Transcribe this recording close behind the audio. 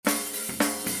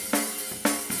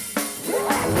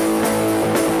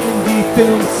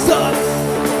film sucks.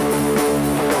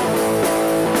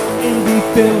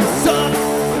 Indie film sucks.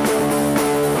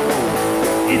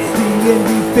 It's the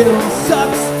Indie Film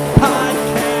Sucks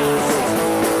podcast.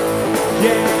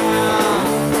 Yeah.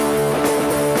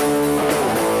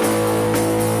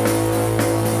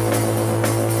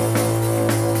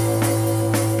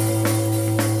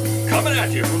 Coming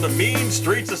at you from the mean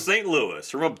streets of St. Louis,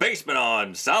 from a basement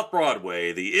on South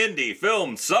Broadway, the Indie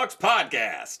Film Sucks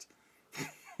podcast.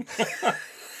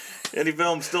 Indie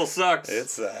film still sucks. It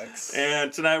sucks.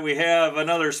 And tonight we have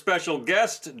another special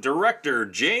guest, director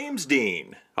James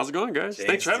Dean. How's it going, guys? James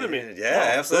Thanks for having me.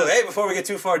 Yeah, absolutely. Hey, before we get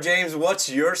too far, James, what's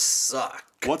your suck?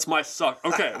 What's my suck?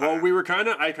 Okay, well,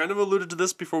 I kind of alluded to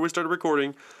this before we started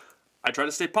recording. I try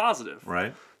to stay positive.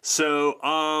 Right. So,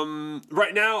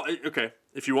 right now, okay,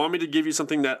 if you want me to give you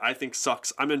something that I think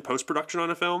sucks, I'm in post-production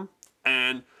on a film,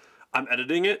 and I'm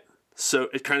editing it, so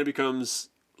it kind of becomes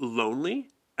lonely,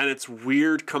 and it's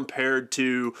weird compared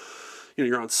to,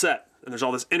 you're on set, and there's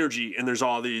all this energy, and there's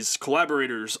all these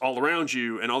collaborators all around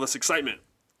you, and all this excitement,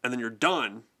 and then you're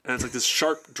done, and it's like this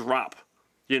sharp drop,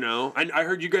 I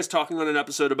heard you guys talking on an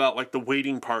episode about, like, the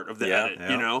waiting part of the edit,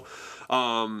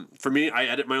 For me, I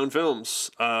edit my own films.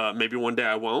 Maybe one day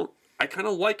I won't. I kind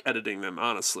of like editing them,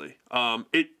 honestly.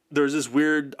 There's this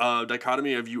weird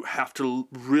dichotomy of you have to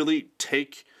really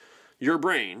take your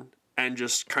brain and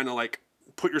just kind of, like,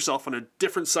 put yourself on a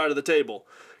different side of the table.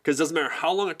 Because it doesn't matter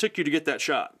how long it took you to get that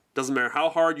shot. Doesn't matter how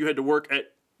hard you had to work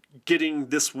at getting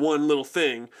this one little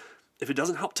thing. If it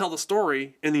doesn't help tell the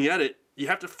story in the edit, you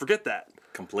have to forget that.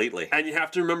 Completely. And you have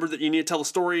to remember that you need to tell the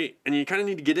story, and you kind of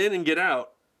need to get in and get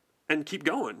out and keep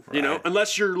going,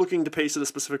 unless you're looking to pace it a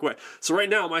specific way. So right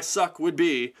now, my suck would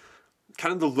be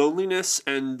kind of the loneliness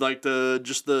and like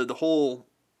the whole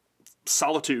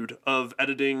solitude of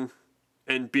editing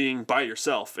and being by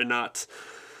yourself and not,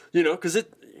 because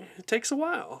it takes a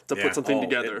while to put something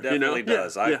together. It definitely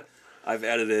does. Yeah. I've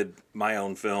edited my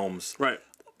own films. Right.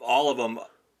 All of them,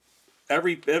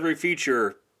 every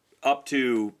feature up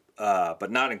to,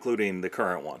 but not including the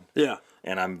current one. Yeah.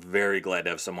 And I'm very glad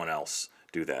to have someone else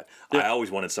do that. Yeah. I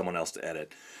always wanted someone else to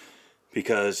edit,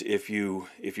 because if you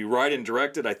write and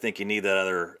direct it, I think you need that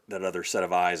other set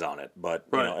of eyes on it. But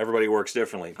everybody works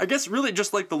differently. I guess really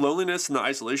just like the loneliness and the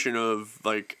isolation of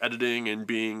like editing and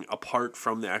being apart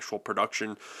from the actual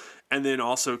production, and then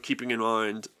also keeping in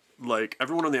mind like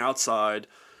everyone on the outside,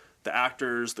 the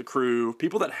actors, the crew,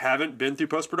 people that haven't been through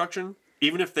post-production,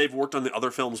 even if they've worked on the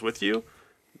other films with you,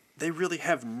 they really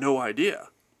have no idea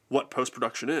what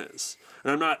post-production is.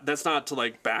 And that's not to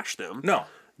like bash them. No.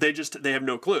 They have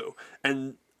no clue.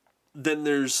 And then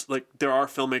there are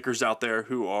filmmakers out there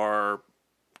who are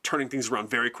turning things around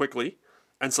very quickly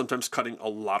and sometimes cutting a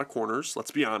lot of corners,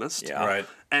 let's be honest. Yeah. Right.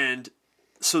 And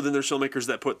so then there's filmmakers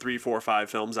that put 3, 4, 5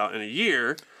 films out in a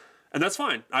year, and that's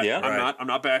fine. I'm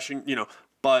not bashing,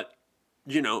 but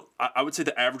I would say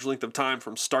the average length of time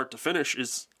from start to finish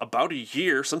is about a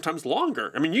year, sometimes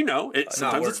longer. I mean,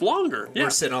 sometimes it's longer.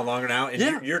 We're sitting on longer now,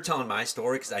 and you're telling my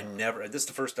story because this is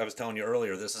the first, I was telling you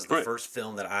earlier, this is the first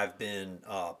film that I've been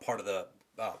part of the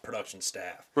production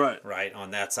staff. Right, on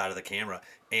that side of the camera,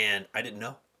 and I didn't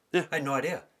know. Yeah. I had no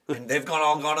idea. And they've gone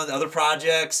on to other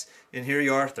projects, and here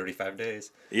you are, 35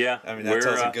 days. Yeah. I mean, that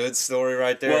tells a good story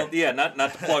right there. Well, yeah, not to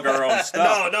plug our own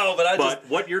stuff. No, but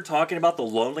what you're talking about, the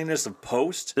loneliness of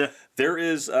post, there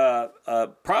is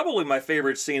probably my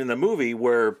favorite scene in the movie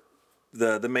where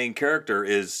the main character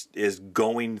is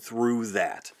going through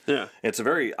that. Yeah. I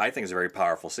think it's a very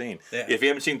powerful scene. Yeah. If you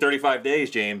haven't seen 35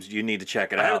 Days, James, you need to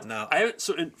check it out. I haven't.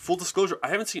 So in full disclosure, I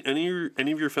haven't seen any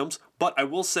of your films, but I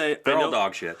will say they're all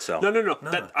dog shit. So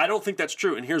no. I don't think that's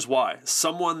true, and here's why.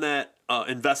 Someone that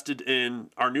invested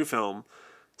in our new film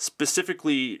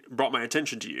specifically brought my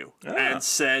attention to you and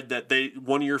said that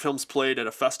one of your films played at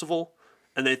a festival.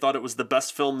 And they thought it was the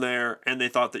best film there, and they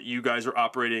thought that you guys are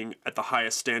operating at the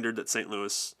highest standard that St.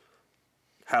 Louis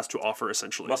has to offer,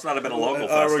 essentially. Must not have been a local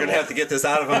festival. We're going to have to get this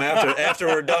out of them after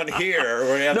we're done here.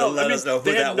 We're going to have to let us know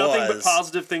who that was. They had nothing but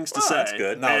positive things to say. That's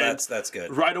good. No, that's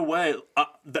good. Right away,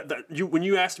 when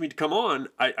you asked me to come on,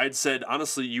 I'd said,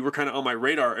 honestly, you were kind of on my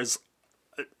radar as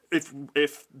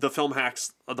if the Film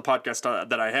Hacks, the podcast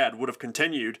that I had, would have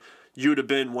continued, you would have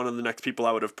been one of the next people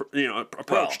I would have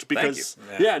approached. Because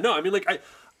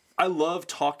I love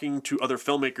talking to other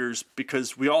filmmakers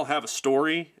because we all have a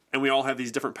story and we all have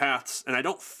these different paths, and I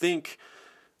don't think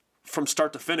from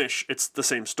start to finish it's the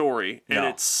same story,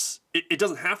 and it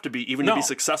doesn't have to be even to be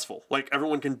successful. Like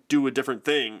everyone can do a different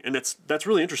thing, and that's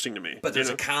really interesting to me. But there's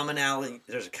a commonality.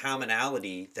 There's a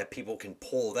commonality that people can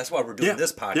pull. That's why we're doing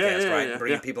this podcast, right? And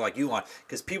bringing people like you on,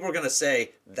 because people are going to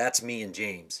say that's me and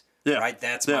James. Yeah. Right?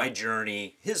 That's my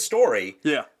journey, his story.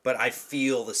 Yeah. But I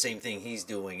feel the same thing he's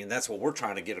doing. And that's what we're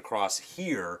trying to get across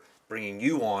here, bringing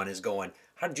you on, is going,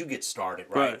 how did you get started,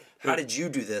 right? How did you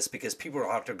do this? Because people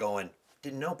are out there going,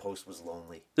 didn't know Post was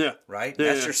lonely. Yeah. Right?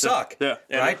 Yeah, That's your suck. Yeah.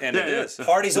 Right? And it is.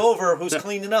 Party's over. Who's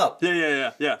cleaning up?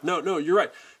 Yeah. No, you're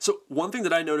right. So one thing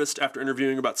that I noticed after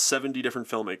interviewing about 70 different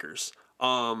filmmakers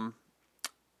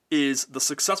is the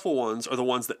successful ones are the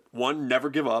ones that, one, never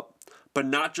give up, but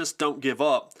not just don't give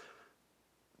up,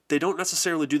 they don't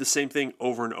necessarily do the same thing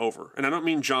over and over. And I don't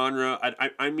mean genre.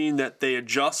 I mean that they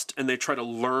adjust and they try to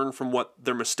learn from what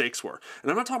their mistakes were.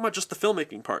 And I'm not talking about just the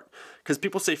filmmaking part. Because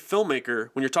people say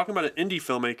filmmaker, when you're talking about an indie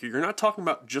filmmaker, you're not talking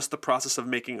about just the process of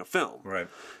making a film. Right.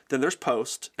 Then there's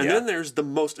post. And then there's the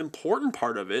most important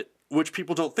part of it, which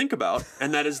people don't think about,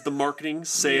 and that is the marketing,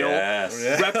 sale,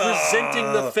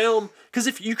 representing the film. Because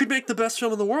if you could make the best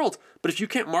film in the world, but if you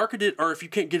can't market it or if you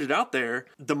can't get it out there,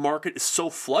 the market is so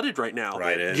flooded right now.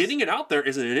 Right. Getting it out there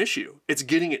isn't an issue. It's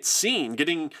getting it seen,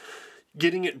 getting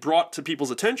it brought to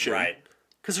people's attention. Right.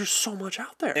 Because there's so much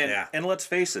out there. And let's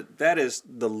face it, that is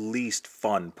the least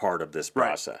fun part of this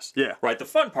process. Yeah. Right. The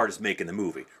fun part is making the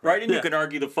movie. Right. And you can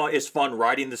argue the fun is fun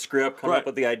writing the script, come up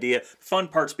with the idea. The fun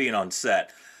part's being on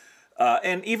set.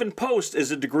 And even post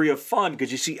is a degree of fun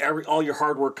because you see all your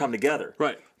hard work come together.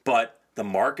 Right. But the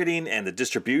marketing and the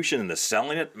distribution and the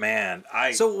selling it, man,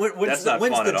 when's when's not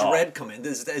fun the at all. dread come in?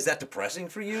 Is that depressing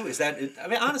for you? Is that, I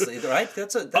mean, honestly, right?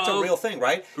 That's a real thing,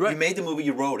 right? You made the movie,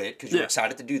 you wrote it because you were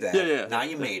excited to do that. Yeah. Now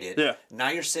you made it. Yeah. Now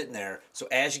you're sitting there. So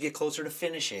as you get closer to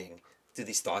finishing, do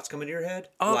these thoughts come into your head?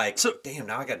 Damn,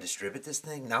 now I got to distribute this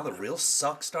thing. Now the real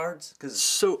suck starts.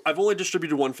 So I've only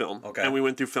distributed one film. Okay. And we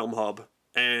went through Film Hub.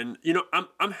 And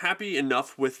I'm happy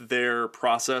enough with their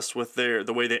process, with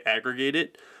the way they aggregate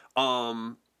it.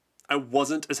 I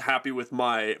wasn't as happy with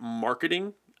my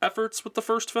marketing efforts with the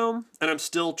first film, and I'm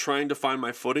still trying to find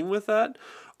my footing with that.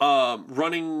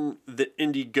 Running the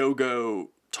Indiegogo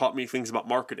taught me things about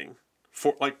marketing.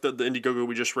 For like the Indiegogo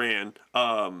we just ran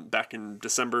back in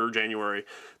December, January,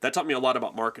 that taught me a lot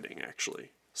about marketing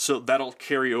actually. So that'll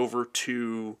carry over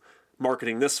to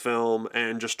marketing this film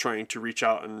and just trying to reach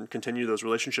out and continue those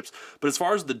relationships. But as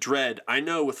far as the dread, I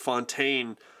know with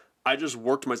Fountaine, I just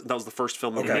worked that was the first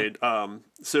film that we made.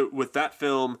 So with that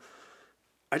film,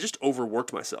 I just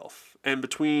overworked myself. And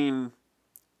between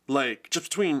how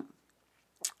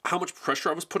much pressure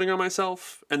I was putting on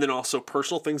myself and then also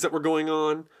personal things that were going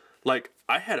on, like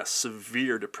I had a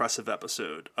severe depressive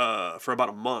episode for about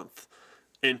a month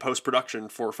in post-production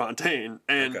for Fountaine.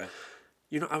 And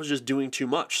I was just doing too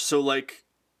much. So,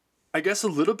 I guess a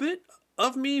little bit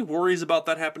of me worries about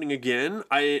that happening again.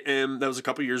 That was a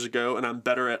couple years ago, and I'm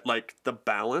better at, the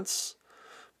balance.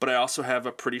 But I also have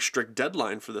a pretty strict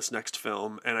deadline for this next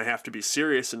film, and I have to be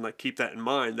serious and, keep that in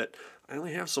mind that I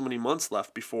only have so many months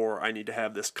left before I need to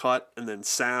have this cut and then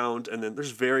sound, and then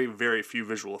there's very, very few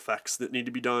visual effects that need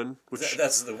to be done. Which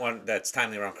that's the one that's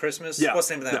timely around Christmas? Yeah. What's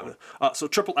the name of that one? So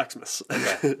XXX-Mas.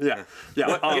 Okay. Yeah.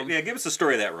 Give us the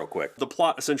story of that real quick. The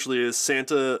plot essentially is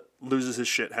Santa loses his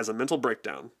shit, has a mental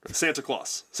breakdown. Santa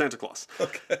Claus.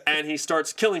 Okay. And he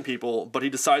starts killing people, but he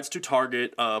decides to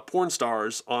target porn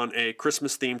stars on a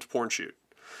Christmas-themed porn shoot.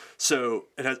 So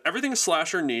it has everything a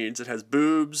slasher needs. It has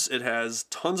boobs. It has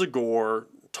tons of gore,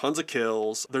 tons of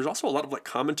kills. There's also a lot of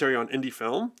commentary on indie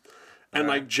film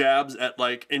and jabs at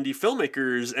indie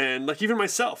filmmakers and even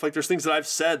myself. There's things that I've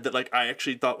said that I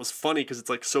actually thought was funny because it's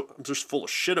so I'm just full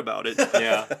of shit about it.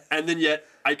 Yeah. And then yet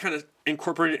I kind of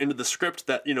incorporate it into the script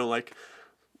that it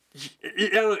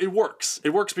works. It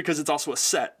works because it's also a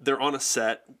set. They're on a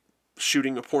set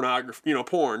shooting a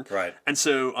porn. Right. And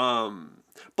so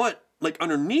but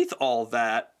underneath all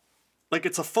that,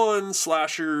 it's a fun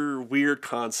slasher weird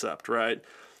concept, right?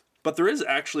 But there is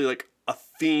actually a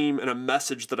theme and a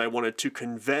message that I wanted to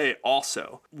convey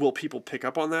also. Will people pick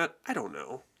up on that? I don't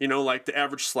know. The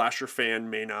average slasher fan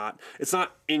may not. It's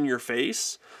not in your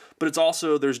face, but it's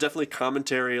also, there's definitely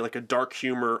commentary, a dark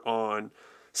humor on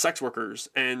sex workers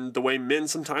and the way men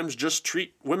sometimes just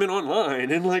treat women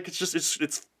online. And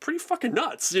it's pretty fucking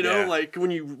nuts,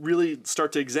 when you really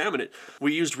start to examine it.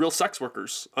 We used real sex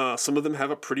workers. Some of them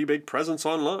have a pretty big presence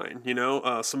online,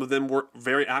 some of them were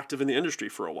very active in the industry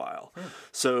for a while.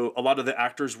 So a lot of the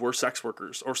actors were sex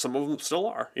workers, or some of them still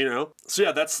are, So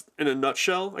yeah, that's in a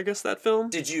nutshell, I guess, that film.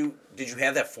 Did you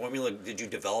have that formula? Did you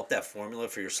develop that formula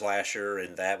for your slasher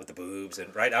and that with the boobs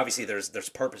and right? Obviously there's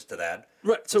purpose to that.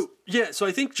 Right. So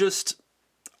I think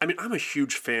I'm a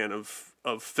huge fan of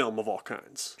film of all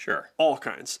kinds. Sure. All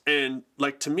kinds. And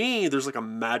to me, there's a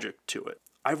magic to it.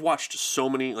 I've watched so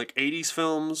many 80s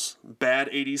films, bad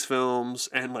 80s films,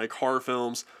 and horror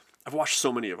films. I've watched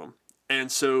so many of them.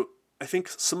 And so I think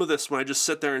some of this, when I just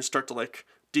sit there and start to like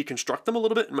deconstruct them a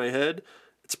little bit in my head,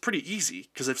 it's pretty easy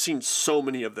because I've seen so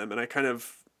many of them, and I kind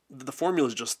of, the formula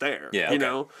is just there. Yeah. You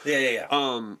know? Yeah.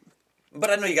 But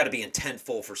I know you got to be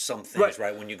intentful for some things,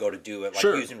 right? When you go to do it, like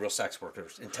using real sex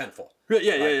workers, intentful.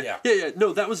 Yeah.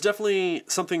 No, that was definitely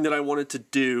something that I wanted to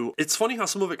do. It's funny how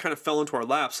some of it kind of fell into our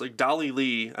laps. Like Dolly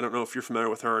Lee, I don't know if you're familiar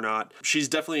with her or not. She's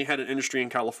definitely had an industry in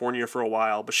California for a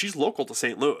while, but she's local to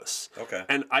St. Louis. Okay.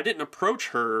 And I didn't approach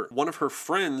her. One of her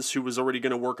friends who was already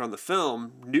going to work on the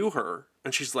film knew her.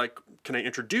 And she's like, "Can I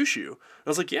introduce you?" And I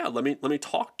was like, "Yeah, let me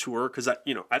talk to her because I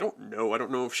don't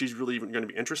know if she's really even going to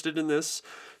be interested in this.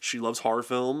 She loves horror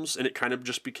films, and it kind of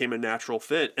just became a natural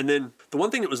fit." And then the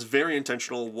one thing that was very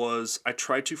intentional was I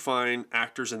tried to find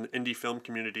actors in the indie film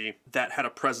community that had a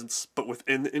presence, but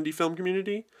within the indie film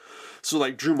community. So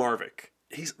like Drew Marvick.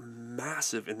 He's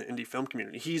massive in the indie film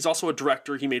community. He's also a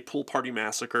director. He made Pool Party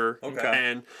Massacre. Okay.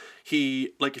 And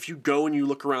he, like, if you go and you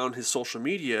look around his social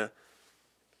media,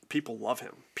 people love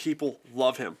him. People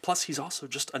love him. Plus, he's also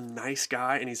just a nice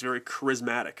guy, and he's very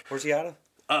charismatic. Where's he out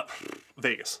of?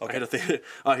 Vegas. Okay. I had to think.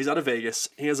 He's out of Vegas.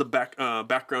 He has a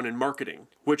background in marketing,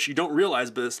 which you don't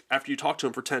realize, but after you talk to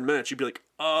him for 10 minutes, you'd be like,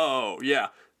 oh, yeah,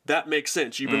 that makes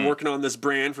sense. You've been working on this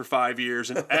brand for 5 years,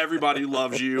 and everybody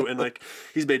loves you. And, like,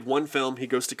 he's made one film. He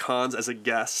goes to cons as a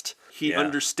guest. He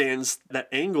understands that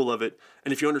angle of it.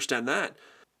 And if you understand that,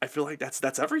 I feel like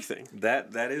that's everything.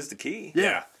 That is the key.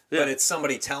 Yeah. But it's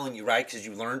somebody telling you, right? Because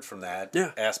you learned from that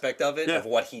aspect of it, of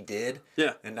what he did.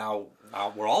 Yeah. And now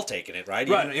we're all taking it, right?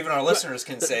 Even our listeners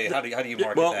can say, how do you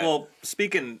market that? Well,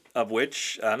 speaking of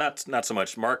which, not so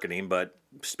much marketing, but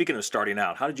speaking of starting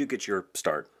out, how did you get your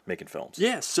start making films?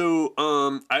 Yeah, so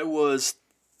I was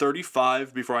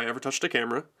 35 before I ever touched a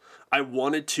camera. I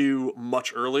wanted to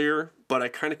much earlier, but I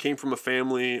kind of came from a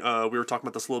family, we were talking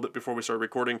about this a little bit before we started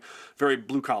recording, very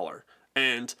blue collar.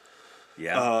 And,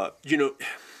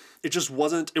 it just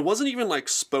wasn't even like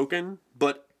spoken,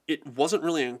 but it wasn't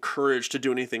really encouraged to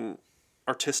do anything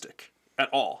artistic at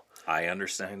all. I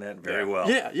understand that very well.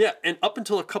 Yeah. And up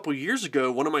until a couple years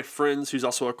ago, one of my friends who's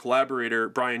also a collaborator,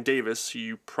 Brian Davis, who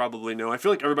you probably know. I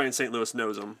feel like everybody in St. Louis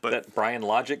knows him. But that Brian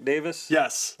Logic Davis?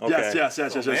 Yes. Okay. Yes.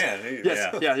 Man.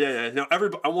 Yeah. No,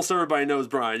 almost everybody knows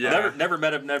Brian. Yeah. Never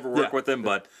met him, never worked with him,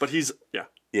 but he's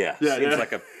seems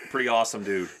like a pretty awesome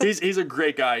dude. He's a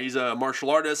great guy. He's a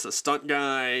martial artist, a stunt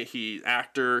guy, he's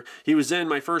actor. He was in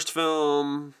my first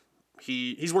film.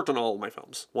 He's worked on all of my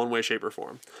films, one way, shape, or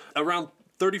form. Around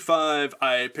 35,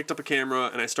 I picked up a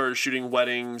camera and I started shooting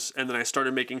weddings, and then I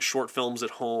started making short films at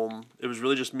home. It was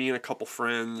really just me and a couple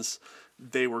friends.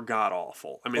 They were god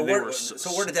awful. I mean,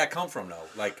 so where did that come from, though?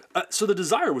 Like, so the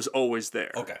desire was always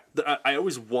there. Okay. I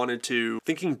always wanted to.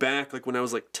 Thinking back, like when I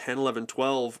was like 10, 11,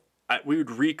 12, we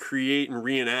would recreate and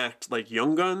reenact like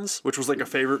Young Guns, which was like a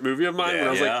favorite movie of mine when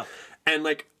I was like, and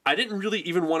like I didn't really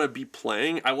even want to be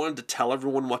playing. I wanted to tell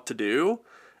everyone what to do.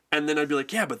 And then I'd be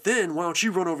like, yeah, but then why don't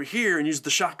you run over here and use the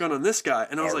shotgun on this guy?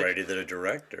 And I was already the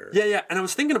director. Yeah. And I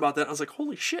was thinking about that. I was like,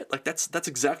 holy shit. Like that's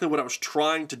exactly what I was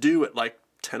trying to do at like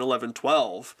 10, 11,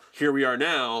 12. Here we are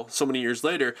now, so many years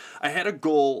later. I had a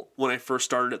goal when I first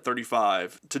started at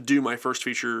 35 to do my first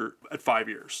feature at 5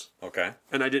 years. Okay.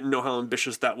 And I didn't know how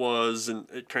ambitious that was, and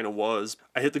it kind of was.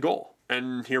 I hit the goal.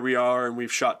 And here we are, and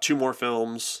we've shot 2 more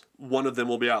films. One of them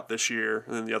will be out this year,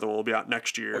 and then the other one will be out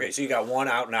next year. Okay, so you got 1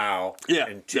 out now,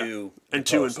 and 2 in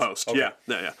post. Okay.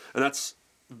 Yeah. And that's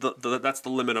the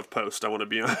limit of post I want to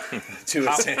be on. 2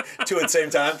 at the same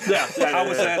time? Yeah. How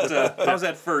was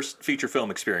that first feature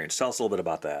film experience? Tell us a little bit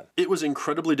about that. It was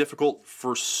incredibly difficult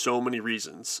for so many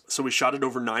reasons. So we shot it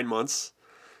over 9 months.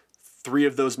 3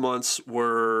 of those months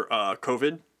were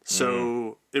COVID.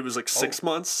 So it was like 6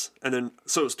 months, and then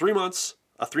so it was 3 months,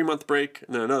 a 3-month break,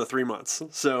 and then another 3 months.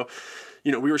 So,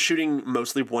 we were shooting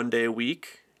mostly 1 day a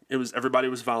week. Everybody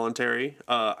was voluntary.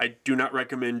 I do not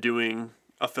recommend doing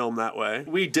a film that way.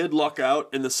 We did luck out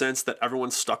in the sense that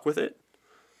everyone stuck with it.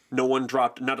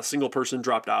 Not a single person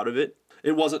dropped out of it.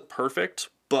 It wasn't perfect,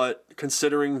 but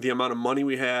considering the amount of money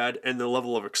we had and the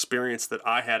level of experience that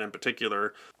I had in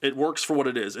particular, it works for what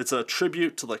it is. It's a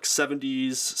tribute to like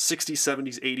 60s,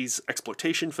 70s, 80s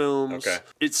exploitation films. Okay.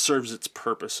 It serves its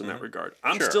purpose in that regard.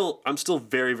 I'm still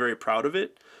very, very proud of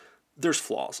it. There's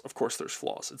flaws. Of course there's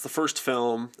flaws. It's the first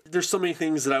film. There's so many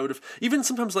things that I would have, even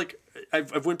sometimes like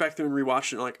I've went back through and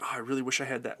rewatched it and like, oh, I really wish I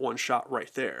had that one shot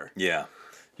right there. Yeah.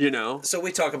 So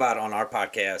we talk about on our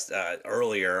podcast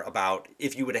earlier about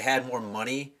if you would have had more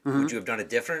money, would you have done it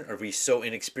different, or were you so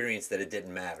inexperienced that it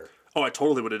didn't matter? Oh, I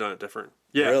totally would have done it different.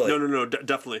 Yeah, really? No,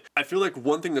 definitely. I feel like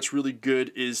one thing that's really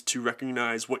good is to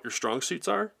recognize what your strong suits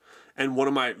are, and one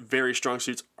of my very strong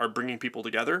suits are bringing people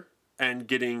together and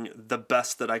getting the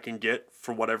best that I can get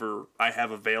for whatever I have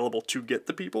available to get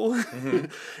the people. Mm-hmm.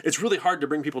 It's really hard to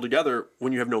bring people together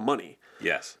when you have no money.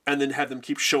 Yes. And then have them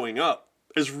keep showing up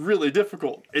is really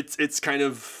difficult.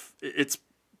 It's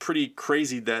pretty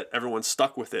crazy that everyone's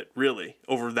stuck with it, really,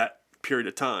 over that period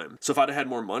of time. So if I'd have had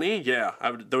more money, yeah,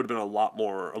 there would have been a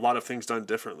lot of things done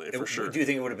differently, for sure. Do you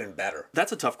think it would have been better?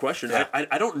 That's a tough question. Yeah.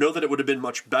 I don't know that it would have been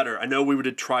much better. I know we would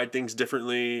have tried things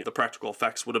differently. The practical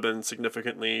effects would have been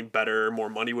significantly better. More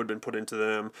money would have been put into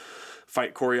them.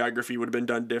 Fight choreography would have been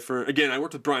done different. Again, I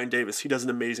worked with Brian Davis. He does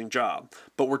an amazing job.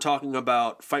 But we're talking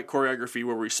about fight choreography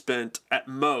where we spent at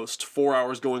most 4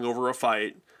 hours going over a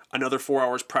fight, another 4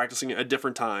 hours practicing at a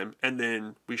different time, and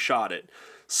then we shot it.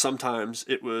 Sometimes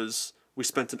it was we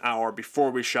spent an hour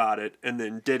before we shot it and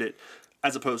then did it,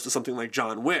 as opposed to something like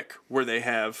John Wick, where they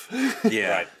have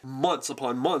months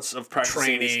upon months of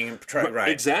practicing. Training. Right.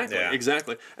 Exactly.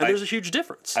 And there's a huge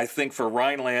difference. I think for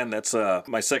Rhineland, that's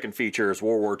my second feature, is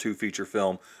World War II feature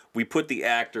film. We put the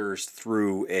actors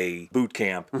through a boot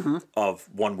camp of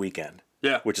 1 weekend.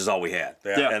 Yeah. Which is all we had.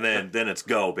 Yeah. And then it's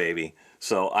go, baby.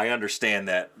 So I understand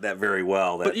that very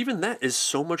well. But even that is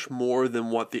so much more than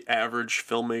what the average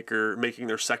filmmaker making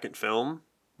their second film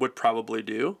would probably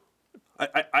do.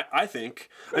 I think.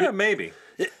 Yeah, maybe.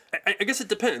 I guess it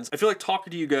depends. I feel like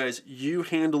talking to you guys, you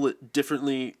handle it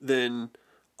differently than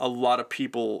a lot of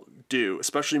people do,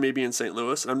 especially maybe in St.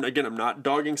 Louis. And I'm not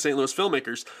dogging St. Louis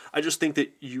filmmakers. I just think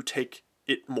that you take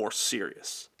it more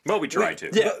serious. Well, we try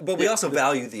to. Yeah, but we also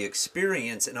value the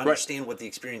experience and understand what the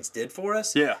experience did for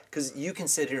us. Yeah. Because you can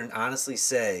sit here and honestly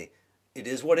say, it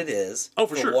is what it is. Oh,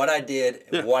 for sure. What I did,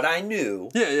 what I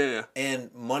knew. Yeah.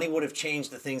 And money would have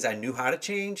changed the things I knew how to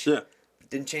change. Yeah.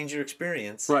 Didn't change your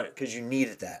experience. Right. Because you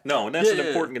needed that. No, and that's an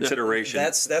important consideration.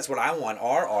 That's what I want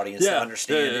our audience to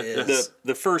understand is.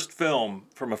 The first film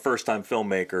from a first-time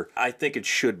filmmaker, I think it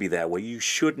should be that way. You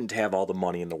shouldn't have all the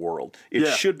money in the world. It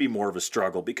should be more of a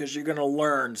struggle because you're going to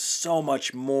learn so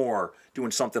much more doing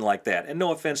something like that. And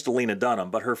no offense to Lena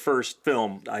Dunham, but her first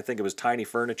film, I think it was Tiny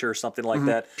Furniture or something like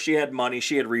that. She had money,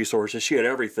 she had resources, she had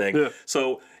everything. Yeah.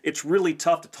 So it's really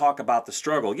tough to talk about the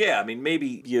struggle. Yeah, I mean,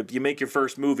 maybe you make your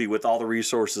first movie with all the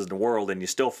resources in the world and you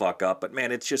still fuck up, but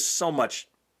man, it's just so much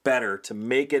better to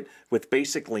make it with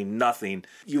basically nothing.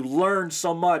 You learn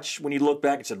so much when you look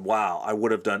back and said, wow, I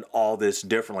would have done all this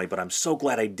differently, but I'm so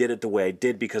glad I did it the way I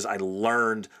did because I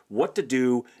learned what to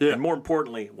do and more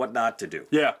importantly, what not to do.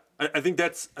 Yeah. I think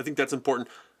that's important.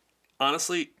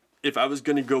 Honestly, if I was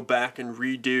going to go back and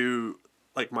redo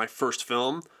like my first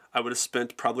film, I would have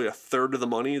spent probably a third of the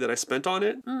money that I spent on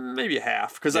it, maybe a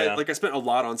half, because I spent a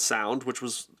lot on sound, which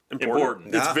was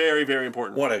important. It's very, very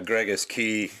important. One of Greg's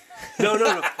key. No.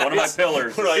 One of my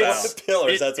pillars.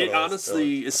 It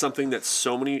honestly is something that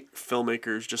so many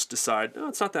filmmakers just decide, no,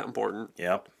 it's not that important.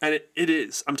 Yep. And it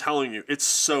is. I'm telling you, it's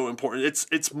so important.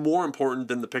 It's more important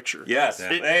than the picture. Yes.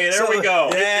 Hey, there we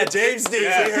go. Yeah, James Dean, we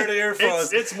heard it here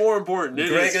first. It's more important.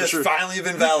 Greg has finally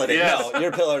been validated. No,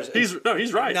 your pillars. He's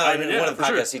right. No, one of the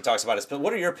podcasts he talks about his pillars.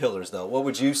 What are your pillars, though? What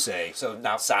would you say? So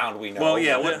now sound we know. Well,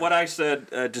 yeah, what I said,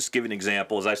 just to give an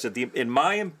example, is I said, in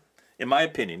my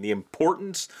opinion, the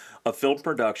importance of film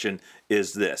production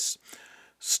is this: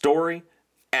 story,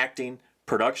 acting,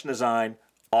 production design,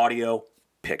 audio,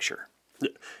 picture.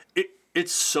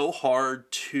 It's so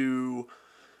hard to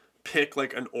pick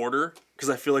like an order because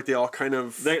I feel like they all kind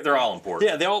of they're all important.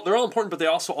 Yeah, they're all important, but they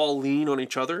also all lean on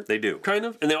each other. They do, kind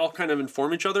of, and they all kind of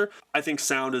inform each other. I think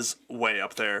sound is way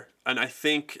up there, and I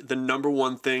think the number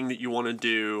one thing that you want to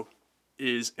do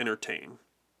is entertain.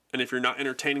 And if you're not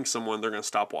entertaining someone, they're going to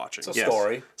stop watching. So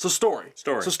story. Story.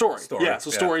 Yeah,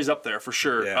 story's up there for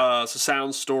sure. Yeah. So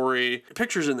sound, story,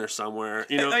 pictures in there somewhere.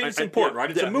 You know, it's important,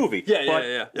 right? It's a movie.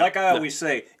 Yeah. Like I always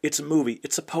say, it's a movie.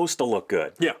 It's supposed to look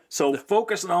good. Yeah. So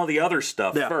focus on all the other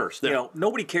stuff first. You know,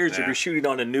 nobody cares if you're shooting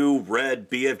on a new red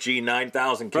BFG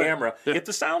 9000 camera if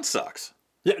the sound sucks.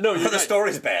 Yeah, no, the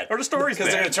story's bad. Or the story's bad.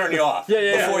 Because they're going to turn you off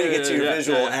before you get to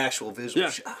your actual visual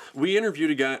shot. We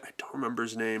interviewed a guy, I don't remember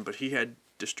his name, but he had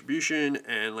distribution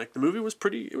and like the movie was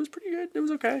pretty good. It was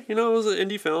okay. You know, it was an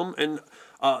indie film and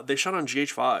they shot on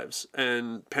GH5s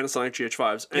and Panasonic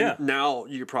GH5s and now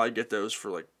you could probably get those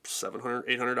for like $700,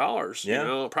 $800, you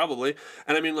know, probably.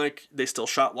 And I mean, like, they still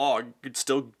shot log. You could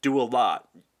still do a lot.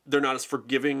 They're not as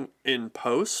forgiving in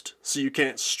post, so you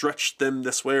can't stretch them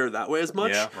this way or that way as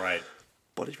much. Yeah, right.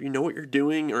 But if you know what you're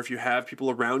doing or if you have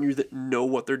people around you that know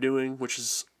what they're doing, which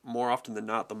is more often than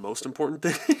not the most important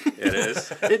thing. It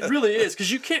is. It really is,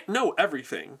 because you can't know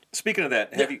everything. Speaking of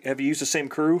that, have you used the same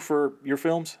crew for your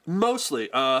films? Mostly.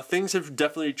 Things have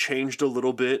definitely changed a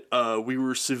little bit. We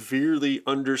were severely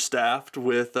understaffed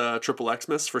with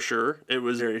XXX-Mas for sure. It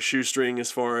was very shoestring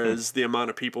as far as the amount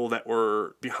of people that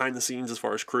were behind the scenes as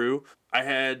far as crew. I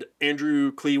had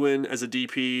Andrew Clewin as a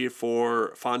DP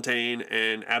for Fountaine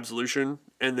and Absolution,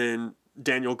 and then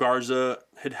Daniel Garza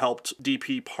had helped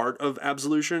DP part of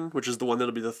Absolution, which is the one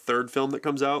that'll be the third film that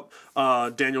comes out.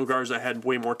 Daniel Garza had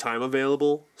way more time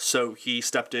available, so he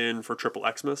stepped in for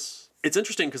XXX-Mas. It's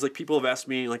interesting because like people have asked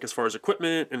me like as far as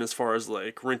equipment and as far as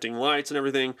like renting lights and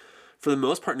everything. For the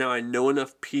most part now, I know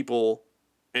enough people,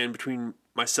 and between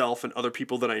myself and other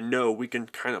people that I know, we can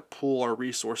kind of pool our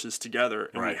resources together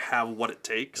and we have what it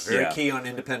takes. Very key on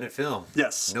independent film.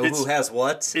 Yes. Know who has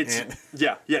what.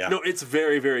 No, it's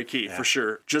very, very key for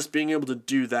sure. Just being able to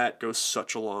do that goes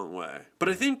such a long way. But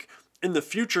I think in the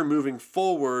future, moving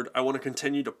forward, I want to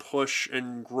continue to push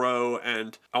and grow,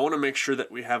 and I want to make sure that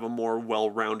we have a more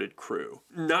well-rounded crew.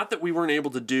 Not that we weren't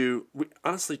able to do...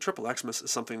 honestly, XXX-Mas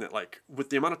is something that, like, with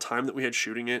the amount of time that we had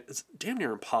shooting it, it's damn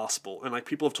near impossible. And, like,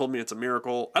 people have told me it's a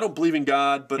miracle. I don't believe in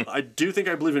God, but I do think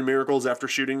I believe in miracles after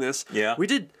shooting this. Yeah. We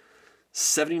did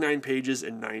 79 pages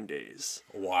in 9 days.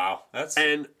 Wow.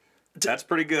 That's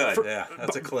pretty good.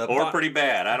 That's a clip. Or pretty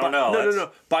bad. I don't know.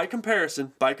 No. By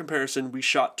comparison, we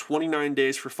shot 29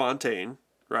 days for Fountaine,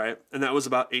 right? And that was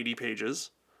about 80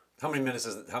 pages. How many minutes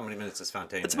is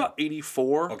Fountaine? It's about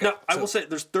 84. Okay. Now, I will say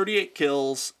there's 38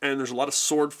 kills, and there's a lot of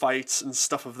sword fights and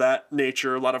stuff of that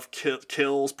nature, a lot of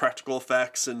kills, practical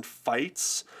effects, and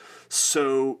fights.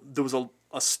 So there was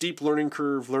a steep learning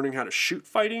curve learning how to shoot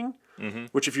fighting,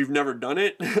 which if you've never done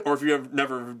it, or if you have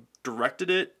never directed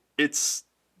it, it's...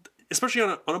 especially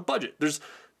on a budget. There's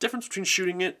difference between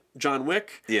shooting it, John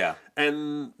Wick,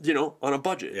 and, on a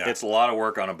budget. Yeah. It's a lot of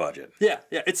work on a budget. Yeah.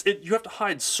 You have to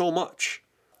hide so much.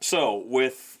 So,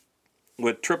 with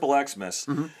XXX-Mas,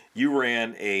 you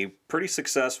ran a pretty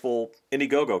successful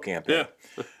Indiegogo campaign.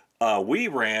 Yeah. We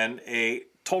ran a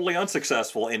totally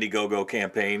unsuccessful Indiegogo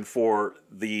campaign for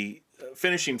the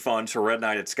finishing funds for Red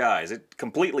Knighted Skies. It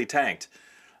completely tanked.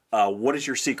 What is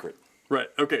your secret? Right.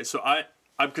 Okay, so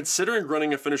I'm considering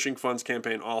running a finishing funds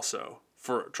campaign also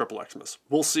for XXX-Mas.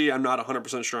 We'll see. I'm not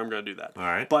 100% sure I'm going to do that. All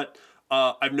right. But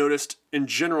I've noticed in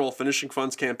general, finishing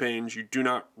funds campaigns, you do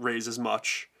not raise as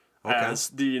much as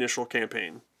the initial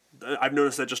campaign. I've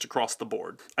noticed that just across the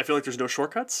board. I feel like there's no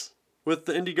shortcuts with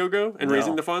the Indiegogo and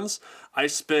raising the funds.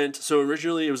 So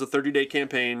originally it was a 30-day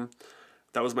campaign.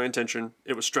 That was my intention.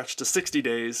 It was stretched to 60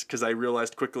 days because I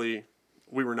realized quickly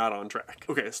we were not on track.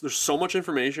 Okay, so there's so much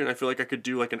information. I feel like I could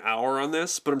do like an hour on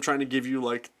this, but I'm trying to give you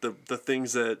like the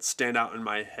things that stand out in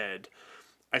my head.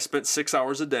 I spent 6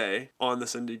 hours a day on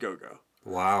this Indiegogo.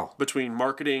 Wow. Between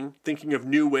marketing, thinking of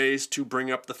new ways to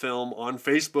bring up the film on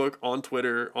Facebook, on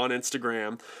Twitter, on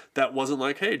Instagram, that wasn't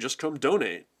like, hey, just come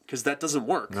donate. Because that doesn't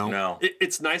work. No.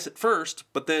 It's nice at first,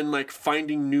 but then like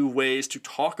finding new ways to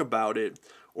talk about it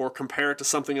or compare it to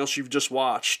something else you've just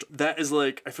watched, that is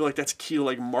like, I feel like that's key to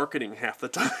like marketing half the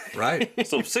time. Right.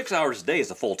 So 6 hours a day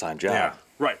is a full-time job. Yeah.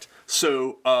 Right.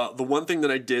 So the one thing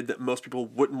that I did that most people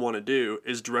wouldn't want to do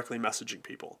is directly messaging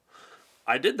people.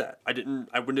 I did that. I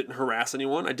didn't harass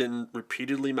anyone. I didn't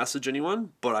repeatedly message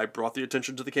anyone, but I brought the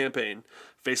attention to the campaign.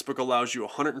 Facebook allows you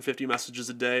 150 messages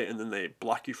a day, and then they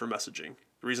block you for messaging.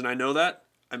 The reason I know that,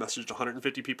 I messaged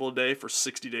 150 people a day for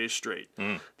 60 days straight.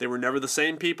 They were never the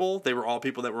same people. They were all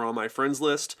people that were on my friends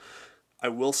list. I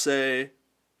will say,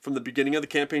 from the beginning of the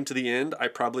campaign to the end, I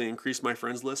probably increased my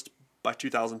friends list by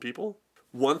 2,000 people.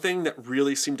 One thing that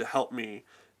really seemed to help me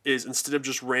is instead of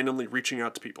just randomly reaching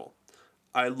out to people,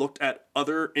 I looked at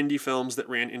other indie films that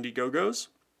ran Indiegogos.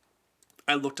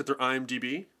 I looked at their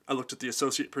IMDb. I looked at the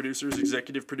associate producers,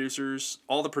 executive producers,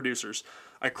 all the producers.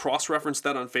 I cross-referenced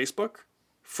that on Facebook,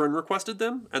 friend requested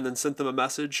them, and then sent them a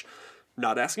message,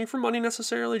 not asking for money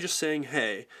necessarily, just saying,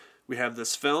 hey, we have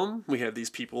this film, we have these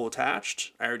people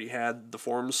attached. I already had the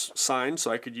forms signed so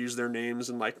I could use their names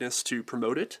and likeness to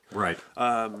promote it. Right.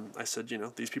 I said,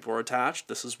 these people are attached.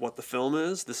 This is what the film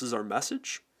is. This is our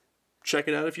message. Check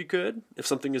it out if you could. If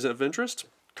something is of interest,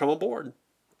 come aboard.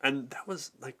 And that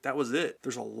was it.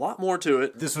 There's a lot more to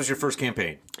it. This was your first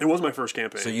campaign. It was my first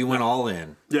campaign. So you went all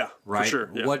in. Yeah, right. For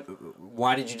sure. Yeah.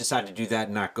 Why did you decide to do that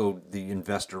and not go the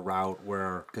investor route?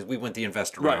 Because we went the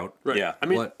investor route. Right. Yeah. I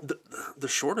mean, the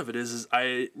short of it is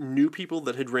I knew people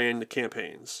that had ran the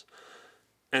campaigns,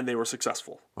 and they were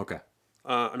successful. Okay.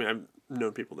 I've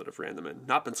known people that have ran them and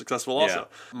not been successful. Also,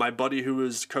 my buddy who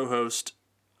is co-host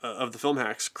of the Film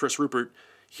Hacks, Chris Rupert,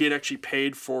 he had actually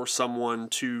paid for someone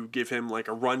to give him like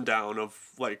a rundown of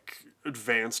like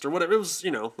advanced or whatever. It was,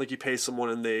 like you pay someone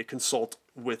and they consult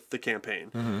with the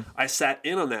campaign. I sat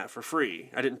in on that for free.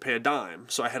 I didn't pay a dime.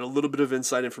 So I had a little bit of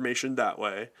inside information that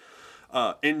way.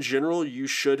 In general, you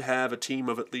should have a team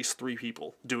of at least 3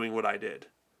 people doing what I did.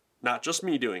 Not just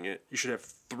me doing it. You should have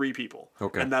 3 people.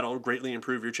 Okay. And that'll greatly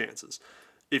improve your chances.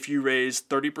 If you raise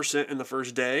 30% in the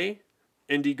first day,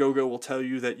 Indiegogo will tell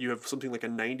you that you have something like a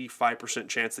 95%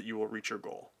 chance that you will reach your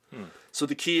goal. So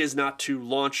the key is not to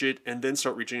launch it and then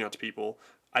start reaching out to people.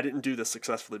 I didn't do this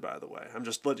successfully, by the way. I'm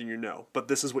just letting you know. But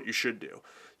this is what you should do.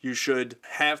 You should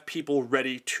have people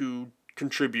ready to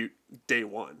contribute day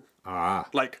one.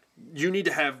 Like, you need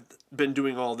to have been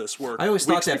doing all this work. I always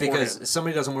thought that because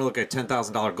somebody doesn't want to look at a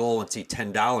 $10,000 goal and see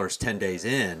 $10 10 days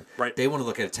in. Right. They want to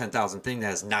look at a $10,000 thing that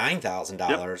has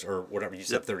 $9,000 or whatever. You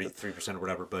said 33% or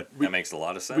whatever. But that makes a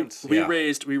lot of sense. We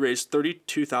raised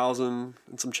 $32,000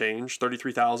 and some change,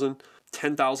 $33,000.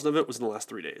 10,000 of it was in the last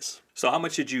 3 days. So how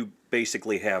much did you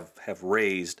basically have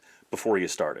raised before you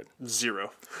started?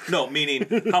 0. No, meaning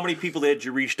how many people had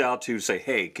you reached out to say,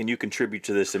 hey, can you contribute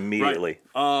to this immediately?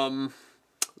 Right.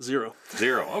 0.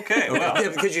 0. Okay. Well. Yeah,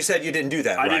 because you said you didn't do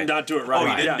that, I right? did not do it right. Oh,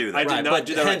 you didn't do that. I did not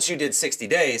do that. Hence, you did 60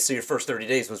 days, so your first 30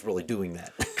 days was really doing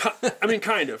that. I mean,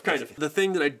 kind of. The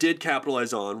thing that I did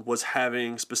capitalize on was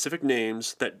having specific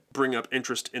names that bring up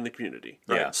interest in the community.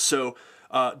 Right? Yeah. So,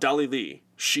 Dolly Lee,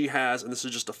 she has, and this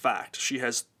is just a fact, she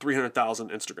has 300,000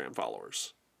 Instagram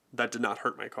followers. That did not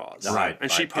hurt my cause. Right.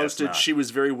 And she posted, she was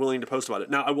very willing to post about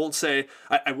it. Now, I will say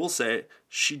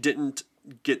she didn't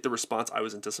get the response I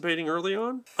was anticipating early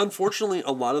on. Unfortunately,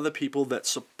 a lot of the people that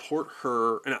support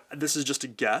her, and this is just a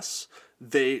guess,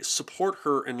 they support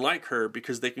her and like her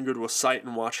because they can go to a site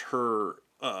and watch her,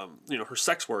 her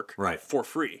sex work for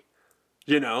free.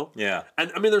 Yeah.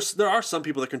 And I mean, there are some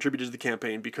people that contributed to the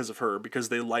campaign because of her, because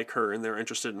they like her and they're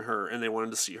interested in her and they wanted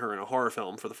to see her in a horror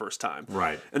film for the first time.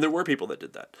 Right. And there were people that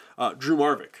did that. Drew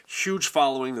Marvick, huge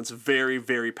following that's very,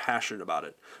 very passionate about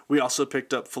it. We also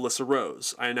picked up Felissa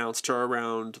Rose. I announced her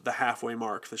around the halfway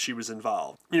mark that she was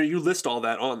involved. You list all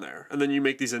that on there and then you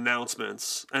make these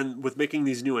announcements. And with making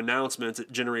these new announcements,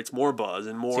 it generates more buzz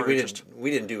and more interest.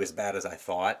 We didn't do as bad as I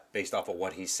thought based off of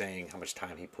what he's saying, how much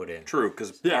time he put in. True,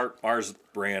 because ours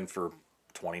ran for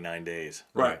 29 days.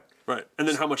 Right. And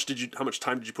then how much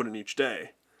time did you put in each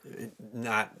day?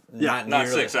 Not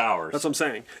 6 hours. That's what I'm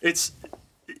saying. It's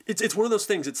one of those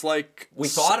things. It's like we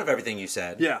thought of everything you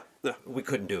said. Yeah. We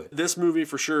couldn't do it. This movie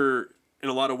for sure, in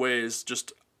a lot of ways,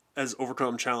 just has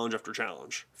overcome challenge after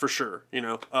challenge. For sure.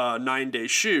 9-day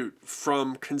shoot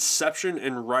from conception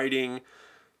and writing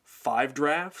 5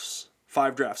 drafts.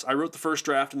 I wrote the first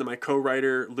draft, and then my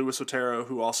co-writer, Louis Otero,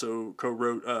 who also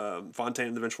co-wrote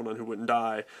Fountaine the Vengeful Nun, Who Wouldn't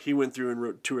Die, he went through and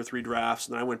wrote 2 or 3 drafts,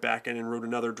 and then I went back in and wrote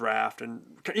another draft. And,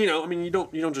 you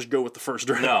don't just go with the first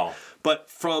draft. No. But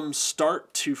from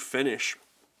start to finish,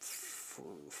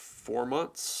 4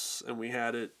 months, and we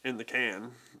had it in the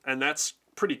can. And that's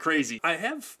pretty crazy. I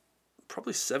have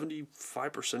probably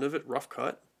 75% of it rough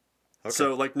cut. Okay.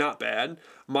 So, not bad.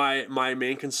 My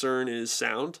main concern is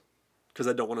sound, because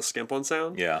I don't want to skimp on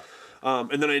sound. Yeah.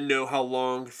 And then I know how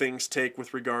long things take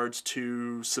with regards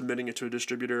to submitting it to a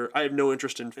distributor. I have no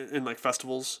interest in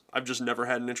festivals. I've just never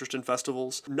had an interest in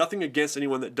festivals. Nothing against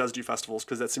anyone that does do festivals,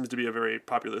 because that seems to be a very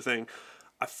popular thing.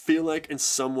 I feel like in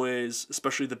some ways,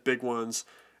 especially the big ones,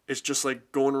 it's just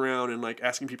like going around and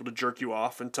asking people to jerk you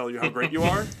off and tell you how great you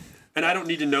are. And I don't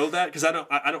need to know that, because I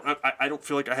don't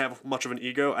feel like I have much of an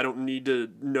ego. I don't need to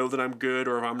know that I'm good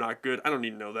or if I'm not good. I don't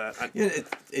need to know that.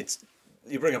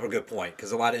 You bring up a good point,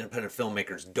 because a lot of independent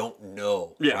filmmakers don't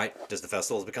know, right? Does the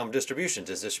festivals become distribution?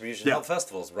 Does distribution help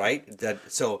festivals, right?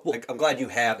 I'm glad you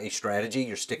have a strategy.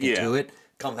 You're sticking to it.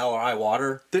 Come hell or high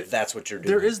water, that's what you're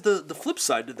doing. There is the flip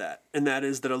side to that, and that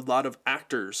is that a lot of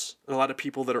actors and a lot of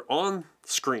people that are on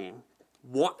screen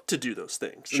want to do those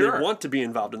things. Sure. They want to be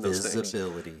involved in those things.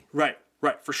 Visibility. Right,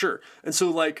 for sure. And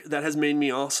so, that has made me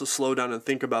also slow down and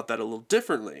think about that a little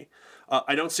differently.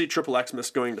 I don't see XXX-Mas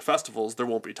going to festivals. There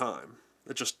won't be time.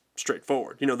 It's just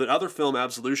straightforward. The other film,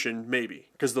 Absolution, maybe,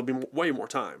 because there'll be way more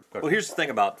time. Well, here's the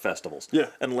thing about festivals. Yeah.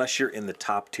 Unless you're in the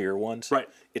top tier ones, right,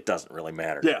 it doesn't really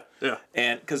matter. Yeah.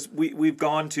 And because we've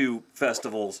gone to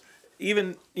festivals,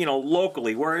 even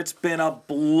locally, where it's been a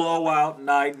blowout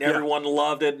night and everyone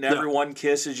loved it and everyone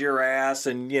kisses your ass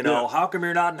and how come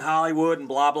you're not in Hollywood and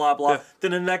blah blah blah.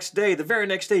 Then the very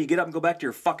next day, you get up and go back to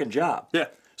your fucking job.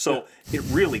 So it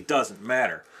really doesn't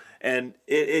matter. And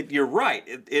you're right.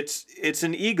 It's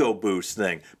an ego boost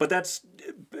thing, but that's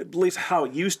at least how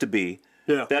it used to be.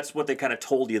 That's what they kind of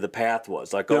told you the path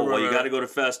was. Like, you got to go to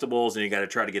festivals and you got to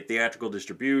try to get theatrical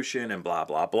distribution and blah,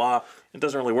 blah, blah. It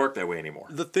doesn't really work that way anymore.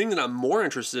 The thing that I'm more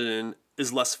interested in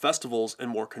is less festivals and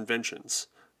more conventions.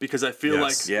 Because I feel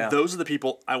like those are the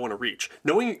people I want to reach.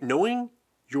 Knowing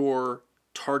your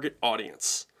target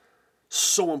audience,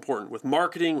 so important with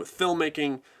marketing, with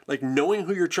filmmaking, like knowing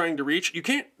who you're trying to reach. You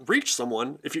can't reach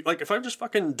someone if I just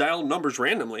fucking dial numbers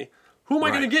randomly. Who am I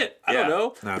going to get? I don't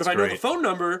know. But if I know the phone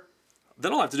number,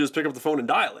 then all I have to do is pick up the phone and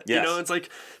dial it. You know, it's like,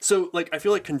 so like I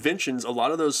feel like conventions, a lot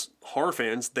of those horror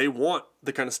fans, they want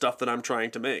the kind of stuff that I'm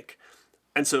trying to make.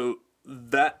 And so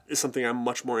that is something I'm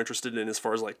much more interested in as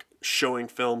far as like showing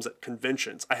films at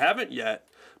conventions. I haven't yet,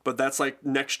 but that's like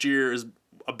next year is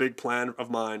a big plan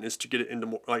of mine, is to get it into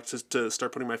more, like to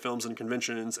start putting my films in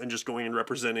conventions and just going and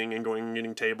representing and going and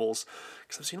getting tables.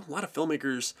 Because I've seen a lot of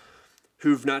filmmakers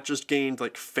who've not just gained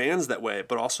like fans that way,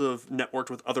 but also have networked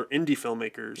with other indie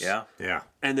filmmakers. Yeah.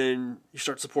 And then you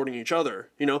start supporting each other,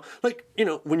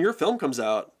 when your film comes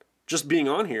out, just being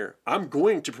on here, I'm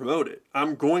going to promote it.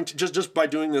 I'm going to just by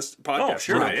doing this podcast. Oh,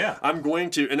 sure, I'm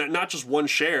going to, and not just one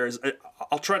share.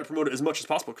 I'll try to promote it as much as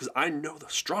possible because I know the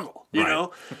struggle, you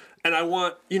know, and I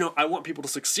want people to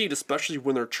succeed, especially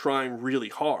when they're trying really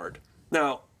hard.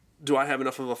 Now, do I have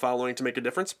enough of a following to make a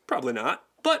difference? Probably not.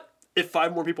 But if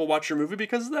 5 more people watch your movie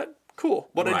because of that, cool.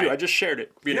 What I do, I just shared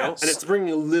it, you know, and it's bringing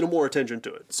a little more attention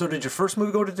to it. So did your first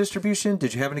movie go to distribution?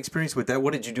 Did you have an experience with that?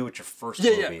 What did you do with your first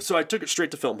movie? Yeah. So I took it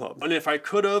straight to Film Hub. And if I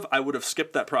could have, I would have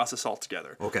skipped that process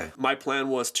altogether. Okay. My plan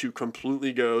was to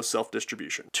completely go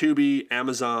self-distribution. Tubi,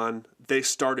 Amazon, they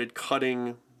started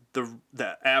cutting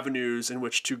the avenues in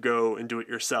which to go and do it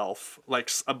yourself,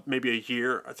 like maybe a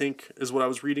year, I think, is what I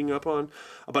was reading up on,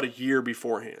 about a year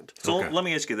beforehand. So let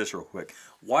me ask you this real quick.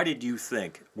 Why did you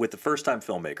think, with the first-time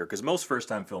filmmaker, because most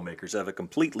first-time filmmakers have a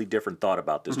completely different thought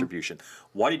about distribution,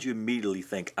 why did you immediately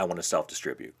think, I want to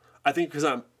self-distribute? I think because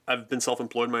I've been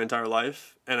self-employed my entire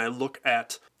life, and I look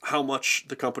at how much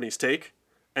the companies take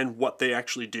and what they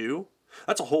actually do.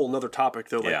 That's a whole nother topic,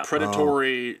 though, like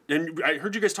predatory. And I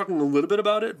heard you guys talking a little bit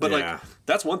about it, but like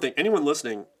that's one thing. Anyone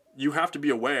listening, you have to be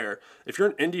aware. If you're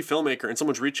an indie filmmaker and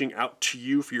someone's reaching out to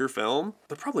you for your film,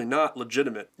 they're probably not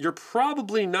legitimate. You're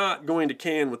probably not going to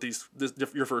can with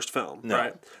your first film,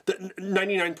 right?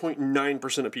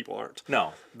 99.9% of people aren't.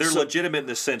 No, they're legitimate in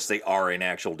the sense they are an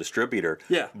actual distributor,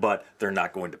 but they're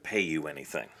not going to pay you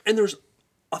anything. And there's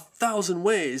 1,000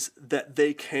 ways that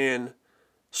they can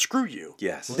screw you.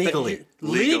 Yes. Legally.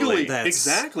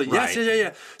 Exactly. Right. Yes.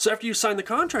 Yeah. So after you sign the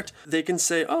contract, they can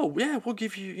say, "Oh, yeah, we'll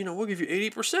give you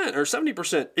 80% or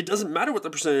 70%." It doesn't matter what the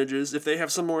percentage is. If they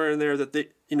have somewhere in there that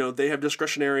they have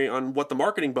discretionary on what the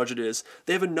marketing budget is,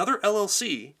 they have another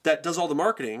LLC that does all the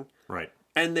marketing. Right.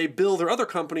 And they bill their other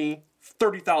company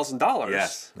 $30,000.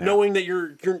 Yes. Knowing that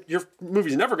your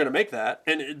movie's never going to make that,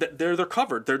 and they're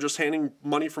covered. They're just handing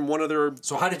money from one of their.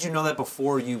 So how did you know that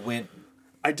before you went?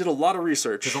 I did a lot of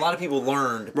research. Because a lot of people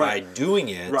learned by doing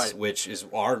it, which is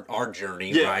our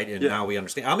journey, right? And now we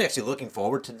understand. I'm actually looking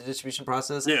forward to the distribution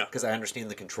process because I understand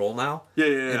the control now.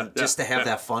 And just to have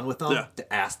that fun with them,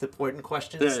 to ask the important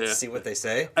questions, to see what they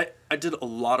say. I did a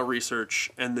lot of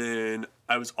research, and then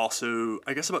I was also,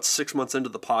 I guess, about 6 months into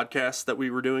the podcast that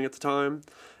we were doing at the time,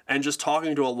 and just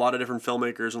talking to a lot of different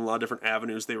filmmakers and a lot of different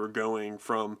avenues they were going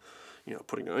from,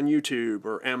 putting it on YouTube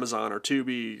or Amazon or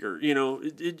Tubi or,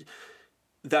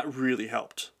 that really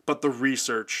helped. But the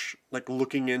research, like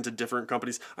looking into different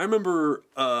companies. I remember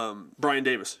Brian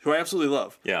Davis, who I absolutely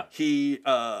love. Yeah. He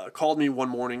called me one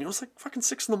morning. It was like fucking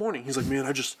 6 a.m. He's like, "Man,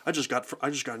 I just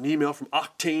got an email from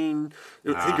Octane.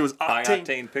 I think it was Octane. High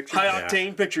Octane Pictures. High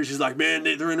Octane Pictures." He's like, "Man,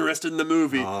 they're interested in the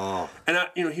movie." Oh.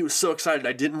 And he was so excited.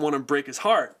 I didn't want to break his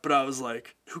heart, but I was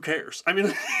like, "Who cares?" I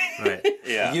mean, right?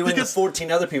 Yeah. You and the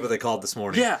 14 other people they called this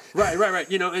morning. Yeah. Right.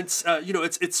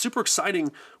 It's super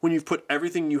exciting when you've put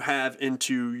everything you have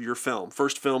into your film.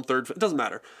 First film, third film, it doesn't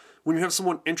matter. When you have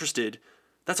someone interested,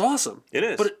 that's awesome. It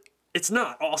is. But it's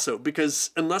not also,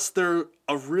 because unless they're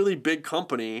a really big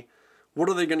company, what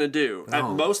are they going to do? No.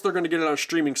 At most, they're going to get it on a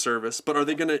streaming service, but are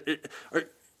they going to...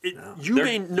 You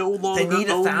may no longer They need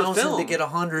own 1,000 the film. to get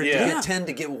 100, to get 10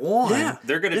 to get 1. Yeah.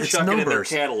 They're going to chuck it in their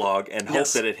catalog and hope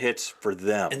that it hits for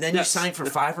them. And then you sign for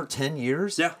 5 or 10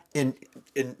 years. Yeah. And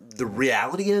the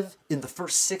reality of, in the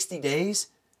first 60 days,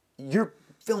 your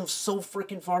film's so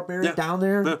freaking far buried down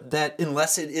there that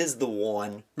unless it is the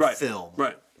one film.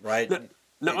 Right.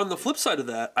 Now, on the flip side of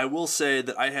that, I will say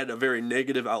that I had a very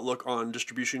negative outlook on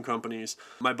distribution companies.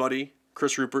 My buddy,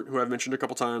 Chris Rupert, who I've mentioned a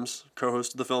couple times,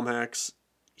 co-host of the Film Hacks,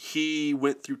 he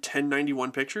went through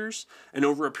 1091 Pictures, and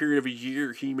over a period of a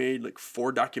year, he made like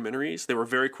 4 documentaries. They were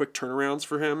very quick turnarounds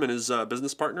for him and his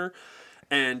business partner.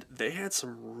 And they had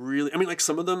some really, I mean, like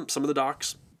some of the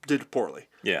docs did poorly.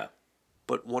 Yeah.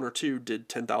 But one or two did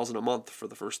 $10,000 a month for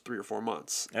the first 3 or 4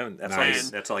 months. And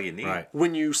that's all you need. Right.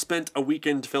 When you spent a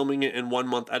weekend filming it and 1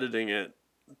 month editing it,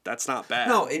 that's not bad.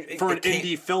 No, for an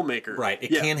indie filmmaker. Right.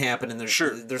 It can happen, and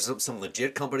there's some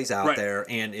legit companies out there,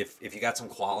 and if you got some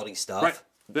quality stuff,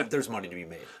 there's money to be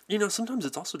made. You know, sometimes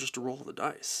it's also just a roll of the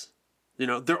dice. You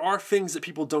know, there are things that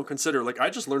people don't consider. Like, I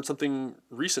just learned something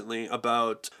recently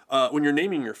about when you're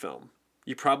naming your film.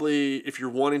 You probably, if you're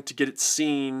wanting to get it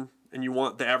seen and you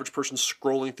want the average person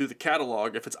scrolling through the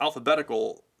catalog, if it's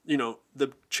alphabetical, you know,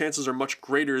 the chances are much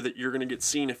greater that you're going to get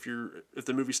seen if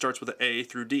the movie starts with an A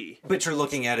through D. But you're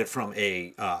looking at it from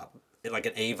a like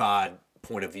an AVOD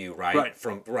point of view, right? Right.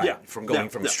 From going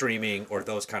from streaming or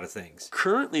those kind of things.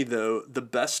 Currently, though, the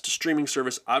best streaming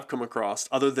service I've come across,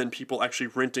 other than people actually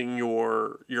renting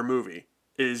your movie,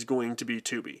 is going to be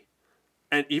Tubi.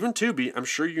 And even Tubi, I'm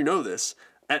sure you know this,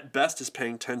 at best is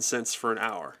paying 10 cents for an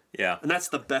hour. Yeah. And that's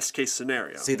the best case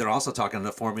scenario. See, they're also talking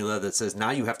a formula that says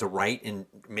now you have to write and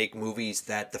make movies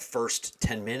that the first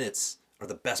 10 minutes are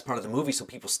the best part of the movie so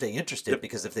people stay interested,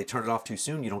 because if they turn it off too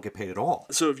soon, you don't get paid at all.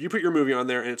 So if you put your movie on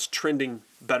there and it's trending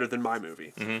better than my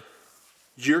movie,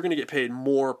 you're going to get paid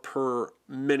more per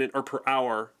minute or per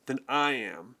hour than I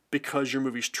am, because your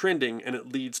movie's trending and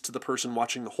it leads to the person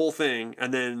watching the whole thing.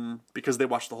 And then because they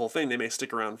watch the whole thing, they may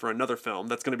stick around for another film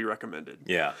that's going to be recommended.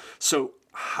 Yeah. So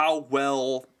how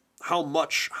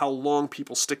long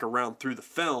people stick around through the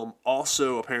film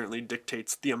also apparently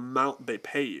dictates the amount they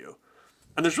pay you.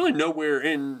 And there's really nowhere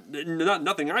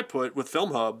nothing I put with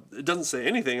Film Hub, it doesn't say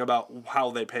anything about how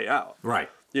they pay out. Right.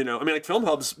 You know, I mean, like Film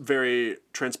Hub's very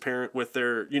transparent with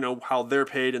their, you know, how they're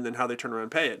paid and then how they turn around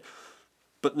and pay it.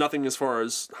 But nothing as far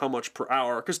as how much per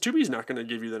hour, because Tubi's not going to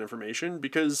give you that information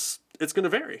because it's going to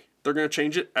vary. They're going to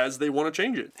change it as they want to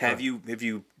change it. Have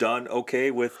you done okay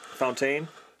with Fountaine?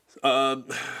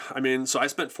 I mean, so I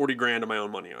spent $40,000 of my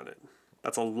own money on it.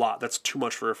 That's a lot. That's too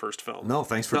much for a first film. No,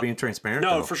 thanks for being transparent.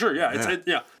 No, though. for sure. Yeah,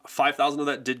 yeah. 5,000 of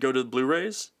that did go to the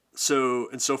Blu-rays. So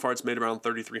far it's made around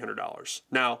 $3,300.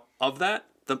 Now, of that,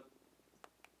 the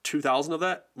 2,000 of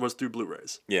that was through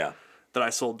Blu-rays. Yeah. That I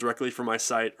sold directly from my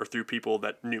site or through people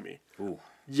that knew me. Ooh.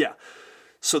 Yeah.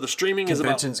 So the streaming is about...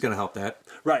 Convention's going to help that.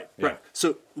 Right.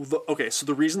 So, so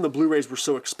the reason the Blu-rays were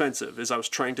so expensive is I was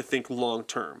trying to think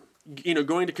long-term. You know,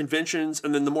 going to conventions,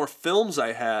 and then the more films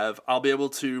I have, I'll be able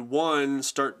to, one,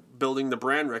 start building the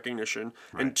brand recognition,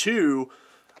 and two,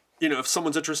 you know, if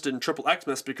someone's interested in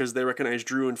XXX-Mas because they recognize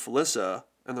Drew and Felissa,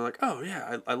 and they're like, oh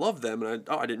yeah, I love them, and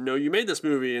I didn't know you made this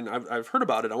movie, and I've heard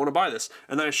about it, I want to buy this.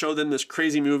 And then I show them this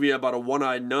crazy movie about a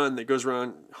one-eyed nun that goes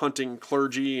around hunting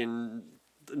clergy and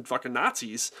fucking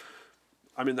Nazis.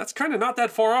 I mean, that's kind of not that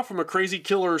far off from a crazy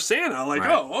killer Santa. Like,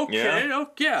 oh, okay,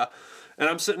 yeah. And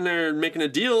I'm sitting there making a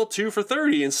deal 2 for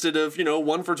 $30 instead of, you know,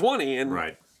 1 for $20. And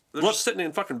they're just sitting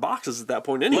in fucking boxes at that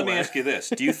point anyway. Let me ask you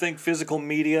this. Do you think physical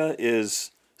media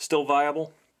is still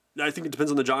viable? I think it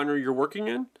depends on the genre you're working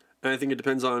in. And I think it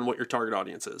depends on what your target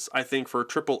audience is. I think for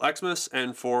XXX-Mas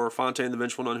and for Fountaine the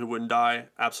Vengeful Nun Who Wouldn't Die,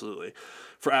 absolutely.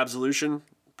 For Absolution,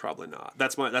 probably not.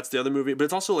 That's the other movie, but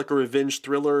it's also like a revenge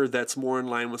thriller that's more in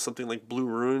line with something like Blue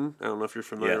Ruin. I don't know if you're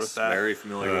familiar with that. Yes, very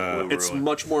familiar with Blue Ruin. It's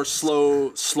much more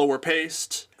slower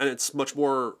paced, and it's much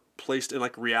more placed in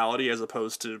like reality as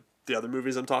opposed to the other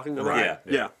movies I'm talking about. Right.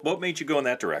 Yeah. What made you go in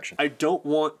that direction? I don't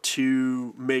want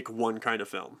to make one kind of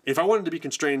film. If I wanted to be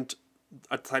constrained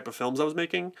a type of films I was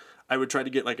making, I would try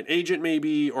to get like an agent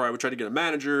maybe, or I would try to get a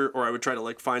manager, or I would try to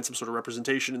like find some sort of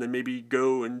representation and then maybe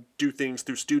go and do things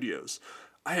through studios.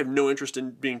 I have no interest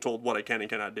in being told what I can and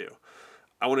cannot do.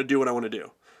 I want to do what I want to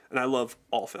do. And I love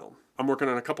all film. I'm working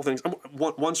on a couple things.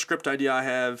 One script idea I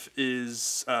have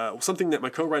is something that my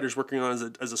co-writer's working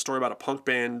on as a story about a punk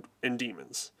band and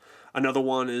demons. Another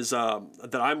one is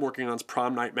that I'm working on is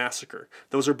Prom Night Massacre.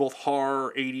 Those are both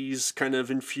horror, 80s kind of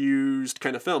infused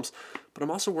kind of films. But I'm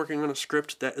also working on a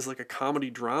script that is like a comedy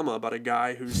drama about a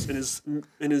guy who's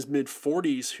in his mid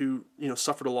 40s who, you know,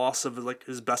 suffered a loss of like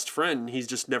his best friend. And he's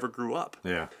just never grew up.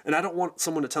 Yeah. And I don't want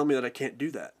someone to tell me that I can't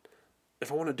do that. If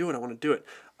I want to do it, I want to do it.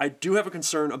 I do have a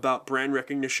concern about brand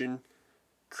recognition,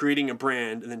 creating a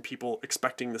brand, and then people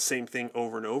expecting the same thing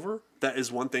over and over. That is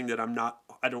one thing that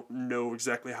I don't know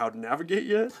exactly how to navigate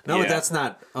yet. No, but that's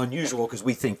not unusual because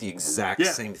we think the exact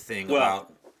same thing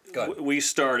about...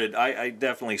 I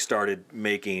definitely started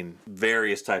making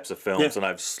various types of films, and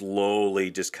I've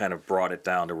slowly just kind of brought it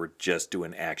down to we're just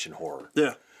doing action horror.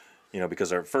 Yeah. You know,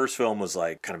 because our first film was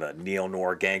like kind of a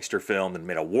neo-noir gangster film, and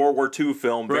made a World War II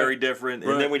film, very different.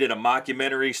 And then we did a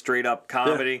mockumentary, straight-up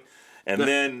comedy. And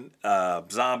then a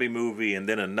zombie movie, and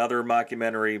then another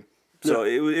mockumentary, So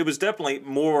it was definitely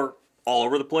more all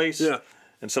over the place. Yeah.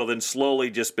 And so then slowly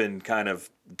just been kind of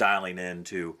dialing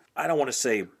into, I don't want to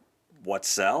say what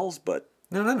sells, but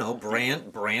No.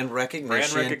 Brand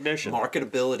recognition,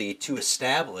 marketability to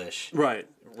establish. Right.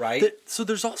 Right. So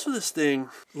there's also this thing,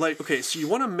 like, okay, so you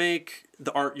want to make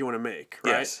the art you want to make,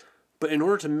 right? Yes. But in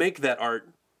order to make that art,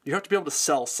 you have to be able to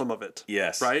sell some of it.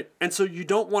 Yes. Right? And so you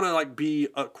don't want to, like, be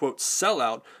a, quote,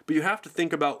 sellout, but you have to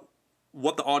think about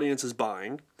what the audience is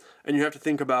buying, and you have to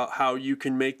think about how you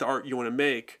can make the art you want to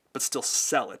make, but still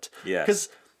sell it. Yes. Because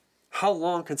how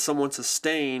long can someone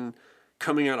sustain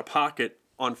coming out of pocket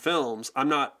on films? I'm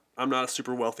not a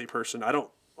super wealthy person. I don't,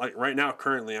 like, right now,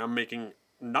 currently, I'm making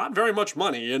not very much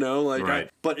money, you know? Like, right.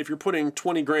 But if you're putting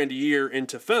 $20,000 a year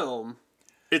into film,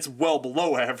 it's well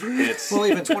below average. Well,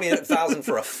 even $20,000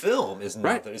 for a film is not.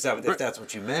 Right. Is that if that's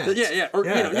what you meant? Yeah. Or,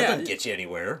 that doesn't get you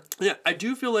anywhere. Yeah, I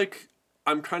do feel like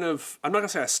I'm not going to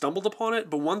say I stumbled upon it,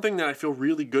 but one thing that I feel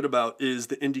really good about is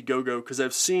the Indiegogo, because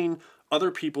I've seen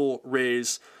other people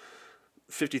raise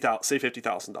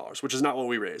 $50,000, which is not what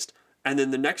we raised. And then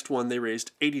the next one, they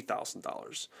raised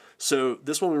 $80,000. So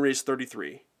this one we raised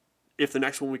 $33,000. If the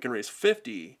next one we can raise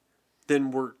 $50,000,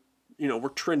 then we're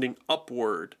trending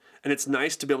upward. And it's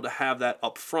nice to be able to have that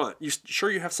up front. You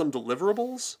have some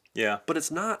deliverables. Yeah. But it's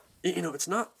not, it's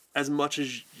not as much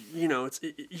as, you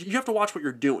have to watch what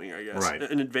you're doing, I guess, right.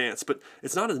 in advance. But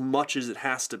it's not as much as it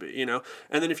has to be, And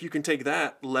then if you can take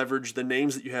that, leverage the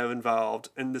names that you have involved,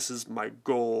 and this is my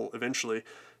goal eventually,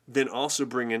 then also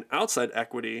bring in outside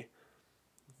equity,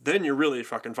 then you're really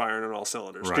fucking firing on all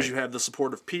cylinders. Because you have the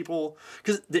support of people.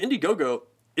 Because the Indiegogo,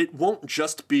 it won't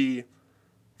just be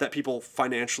that people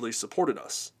financially supported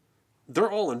us. They're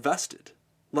all invested.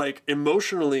 Like,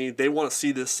 emotionally, they want to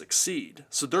see this succeed.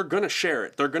 So they're going to share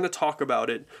it. They're going to talk about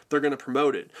it. They're going to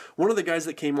promote it. One of the guys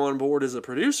that came on board as a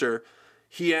producer,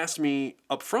 he asked me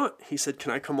up front, he said,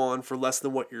 can I come on for less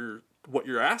than what you're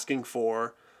asking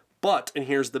for? But, and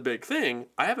here's the big thing,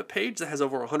 I have a page that has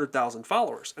over 100,000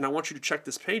 followers, and I want you to check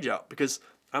this page out, because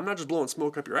I'm not just blowing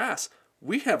smoke up your ass.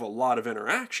 We have a lot of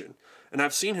interaction. And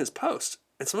I've seen his posts.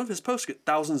 And some of his posts get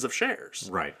thousands of shares.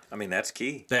 Right. I mean, that's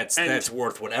key. That's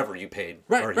worth whatever you paid.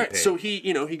 Right. Paid. So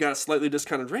he got a slightly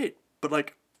discounted rate, but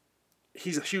like,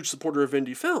 he's a huge supporter of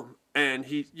indie film, and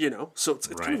he, so it's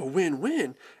kind of a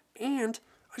win-win. And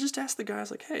I just asked the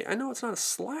guys, like, hey, I know it's not a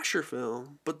slasher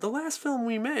film, but the last film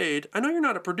we made, I know you're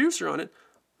not a producer on it.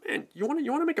 Man, you want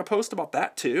to make a post about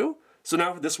that too? So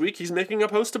now this week he's making a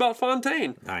post about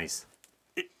Fountaine. Nice.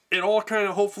 It all kind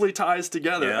of hopefully ties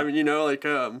together. Yeah. I mean, you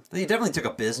definitely took a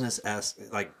business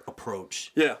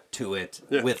approach to it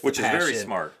with which the is passion. very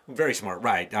smart. Very smart,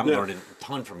 right? I'm learning a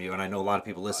ton from you, and I know a lot of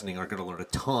people listening are going to learn a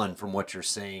ton from what you're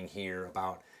saying here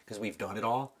about, because we've done it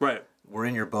all. Right. We're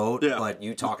in your boat, but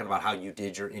you talking about how you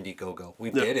did your Indiegogo. We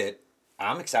did it.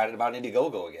 I'm excited about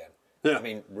Indiegogo again. Yeah. I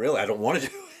mean, really, I don't want to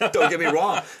do it. Don't get me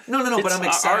wrong. No, but I'm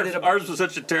excited about ours was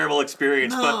such a terrible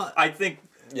experience, but I think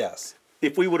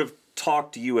if we would have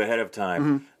talked to you ahead of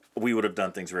time, we would have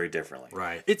done things very differently.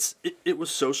 Right. It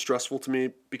was so stressful to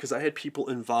me because I had people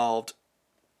involved,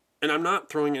 and I'm not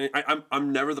throwing any.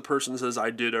 I'm never the person that says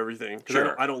I did everything.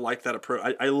 Sure. I don't like that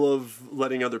approach. I love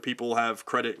letting other people have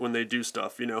credit when they do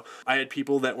stuff. I had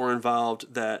people that were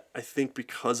involved that I think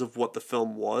because of what the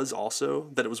film was,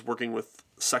 also that it was working with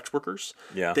sex workers.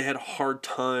 Yeah. They had a hard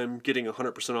time getting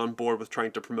 100% on board with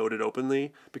trying to promote it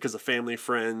openly because of family,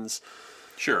 friends.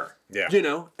 Sure. Yeah.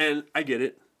 And I get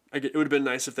it. It would have been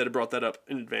nice if they'd have brought that up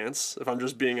in advance, if I'm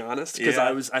just being honest,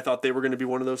 because I thought they were going to be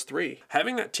one of those three.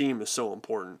 Having that team is so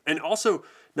important. And also,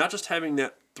 not just having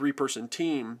that 3-person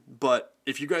team, but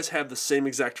if you guys have the same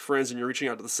exact friends and you're reaching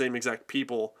out to the same exact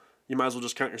people, you might as well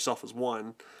just count yourself as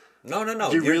one. No.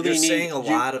 You're saying a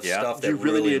lot of stuff that you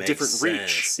really need a makes different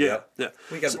sense. reach. Yeah.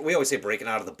 We always say breaking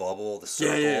out of the bubble, the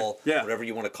circle, whatever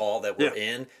you want to call that we're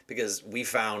in, because we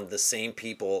found the same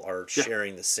people are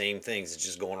sharing the same things. It's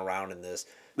just going around in this.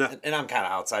 Yeah. And I'm kind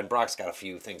of outside. Brock's got a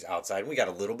few things outside. We got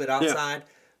a little bit outside,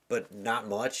 but not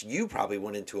much. You probably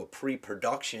went into a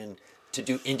pre-production to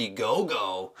do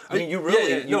Indiegogo. I mean, you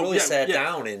really sat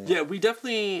down and... Yeah,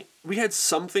 we had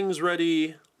some things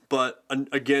ready. But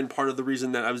again, part of the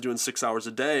reason that I was doing 6 hours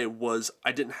a day was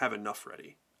I didn't have enough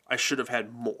ready. I should have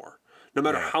had more. No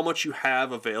matter how much you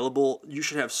have available, you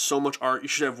should have so much art. You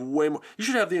should have way more. You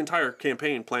should have the entire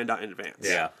campaign planned out in advance.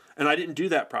 Yeah. And I didn't do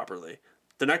that properly.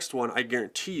 The next one, I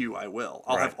guarantee you I will.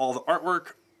 I'll have all the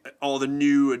artwork, all the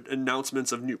new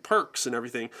announcements of new perks and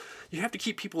everything. You have to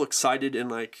keep people excited and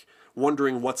like,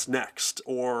 wondering what's next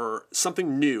or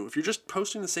something new. If you're just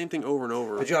posting the same thing over and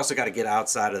over. But you also got to get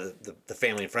outside of the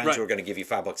family and friends who are going to give you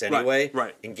 $5 anyway,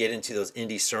 and get into those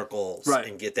indie circles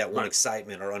and get that one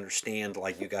excitement, or understand,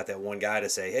 like, you got that one guy to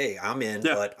say, hey, I'm in,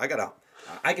 but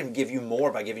I can give you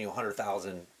more by giving you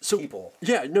 100,000 people.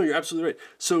 Yeah, no, you're absolutely right.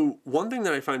 So one thing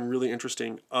that I find really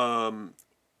interesting,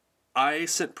 I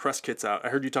sent press kits out. I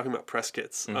heard you talking about press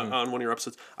kits on one of your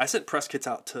episodes. I sent press kits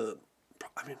out to,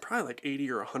 probably like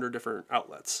 80 or 100 different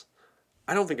outlets.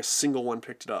 I don't think a single one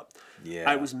picked it up. Yeah.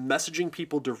 I was messaging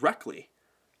people directly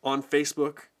on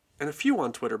Facebook and a few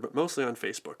on Twitter, but mostly on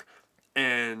Facebook.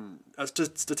 And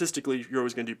statistically, you're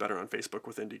always going to do better on Facebook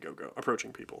with Indiegogo,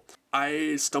 approaching people.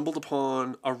 I stumbled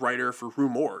upon a writer for Rue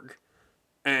Morgue,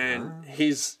 and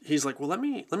he's like, well, let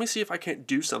me see if I can't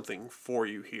do something for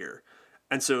you here.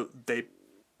 And so they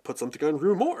put something on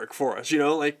Rue Morgue for us,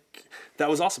 like, that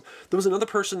was awesome. There was another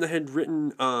person that had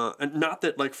written, and not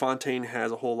that, like, Fountaine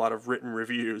has a whole lot of written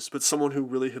reviews, but someone who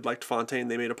really had liked Fountaine,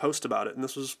 they made a post about it, and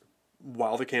this was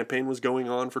while the campaign was going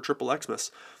on for XXX-Mas.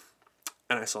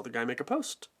 And I saw the guy make a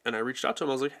post, and I reached out to him.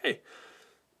 I was like, hey,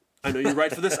 I know you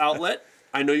write for this outlet.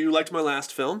 I know you liked my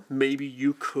last film. Maybe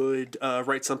you could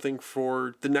write something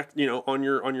for the next, on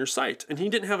your site. And he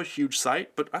didn't have a huge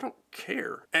site, but I don't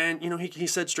care. And, he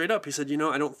said straight up, he said,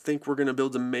 I don't think we're going to be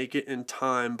able to make it in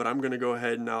time, but I'm going to go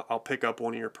ahead and I'll pick up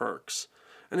one of your perks.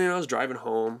 And then I was driving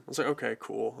home. I was like, okay,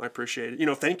 cool. I appreciate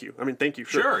it. Thank you. Thank you.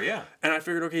 Sure, yeah. And I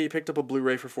figured, okay, he picked up a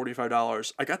Blu-ray for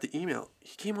 $45. I got the email.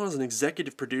 He came on as an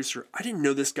executive producer. I didn't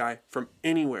know this guy from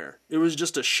anywhere. It was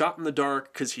just a shot in the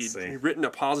dark because he'd written a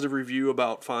positive review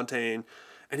about Fountaine,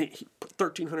 and he put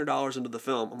 $1,300 into the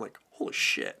film. I'm like, holy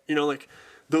shit.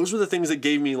 Those were the things that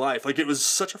gave me life. Like, it was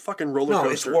such a fucking roller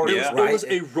coaster. It was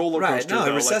a roller coaster. Right,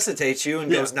 no, it resuscitates you and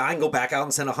goes, now I can go back out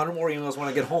and send 100 more emails when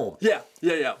I get home. Yeah.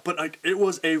 But, like, it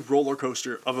was a roller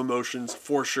coaster of emotions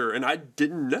for sure. And I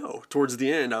didn't know towards the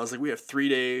end. I was like, we have 3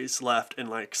 days left and,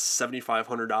 like,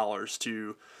 $7,500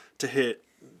 to hit.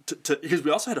 Because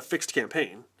we also had a fixed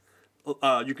campaign.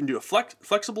 You can do a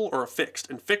flexible or a fixed,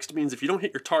 and fixed means if you don't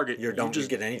hit your target, you don't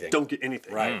get anything. Don't get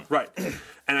anything. Right.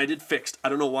 And I did fixed. I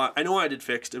don't know why. I know I did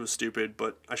fixed. It was stupid,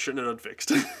 but I shouldn't have done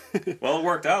fixed. Well, it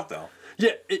worked out though.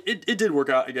 Yeah, it did work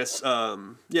out, I guess. I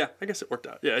guess it worked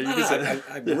out. Yeah,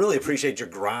 I really appreciate your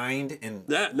grind and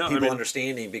people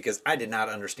understanding, because I did not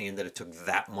understand that it took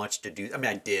that much to do.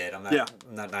 I did. I'm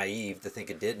not naive to think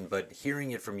it didn't, but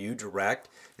hearing it from you direct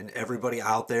and everybody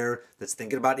out there that's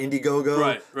thinking about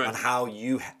Indiegogo on how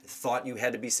you thought you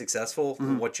had to be successful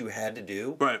and what you had to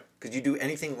do. Right. Because you do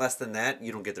anything less than that,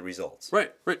 you don't get the results.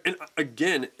 Right. And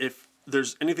again, if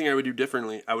there's anything I would do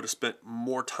differently, I would have spent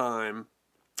more time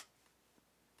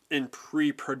in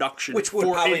pre-production, which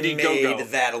would probably made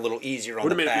that a little easier on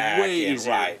the back. Would have made it way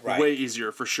easier, way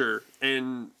easier for sure.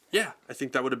 And yeah, I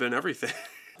think that would have been everything.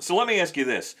 So let me ask you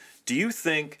this: do you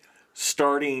think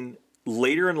starting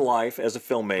later in life as a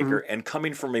filmmaker and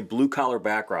coming from a blue-collar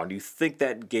background, do you think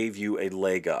that gave you a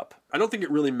leg up? I don't think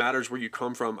it really matters where you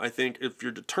come from. I think if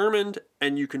you're determined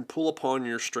and you can pull upon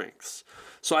your strengths.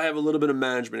 So I have a little bit of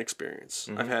management experience.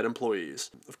 I've had employees.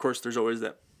 Of course, there's always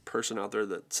that person out there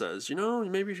that says,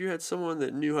 maybe if you had someone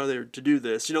that knew how to do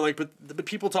this, but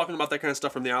people talking about that kind of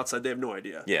stuff from the outside, they have no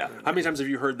idea. Yeah. How many times have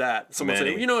you heard that? Someone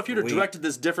say, if you'd have directed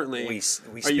this differently,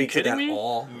 are you kidding me?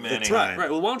 All the time. Right.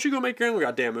 Well, why don't you go make your own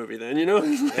goddamn movie then,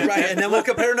 Right, and then we'll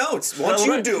compare notes. Once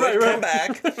you do it, come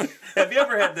back. Have you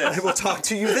ever had this? I will talk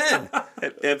to you then.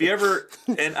 Have you ever,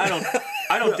 and I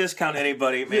don't discount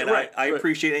anybody, man. I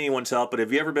appreciate anyone's help, but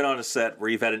have you ever been on a set where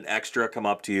you've had an extra come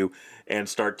up to you and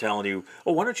start telling you,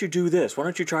 oh, why don't you do this? Why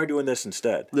don't you try doing this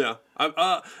instead? Yeah.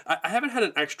 I haven't had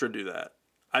an extra do that.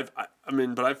 I've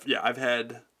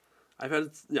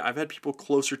had people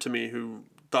closer to me who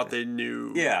thought they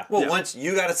knew. Yeah. Well, once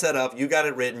you got it set up, you got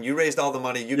it written, you raised all the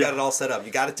money, you got it all set up,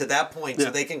 you got it to that point so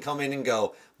they can come in and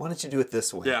go, why don't you do it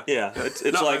this way? Yeah. Yeah. It's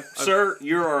sir,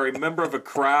 you are a member of a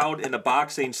crowd in a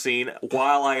boxing scene.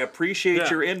 While I appreciate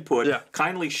your input,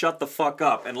 kindly shut the fuck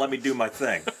up and let me do my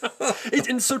thing.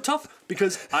 It's so tough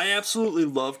because I absolutely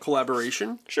love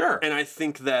collaboration. Sure. And I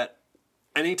think that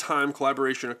anytime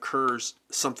collaboration occurs,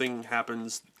 something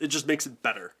happens, it just makes it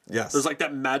better. Yes. There's like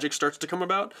that magic starts to come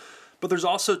about. But there's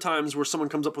also times where someone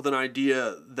comes up with an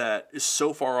idea that is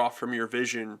so far off from your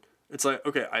vision. It's like,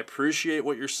 okay, I appreciate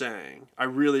what you're saying. I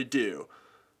really do.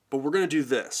 But we're going to do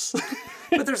this.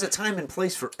 But there's a time and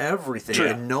place for everything.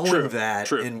 And knowing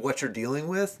that in what you're dealing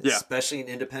with, especially in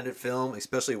independent film,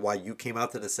 especially why you came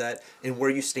out to the set and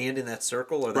where you stand in that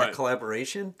circle or that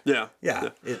collaboration. Yeah.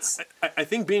 It's. I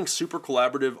think being super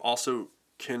collaborative also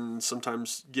can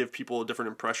sometimes give people a different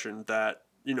impression that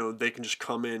they can just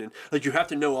come in and like you have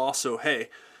to know also, hey,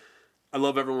 I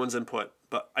love everyone's input,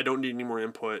 but I don't need any more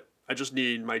input. I just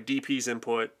need my DP's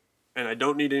input, and I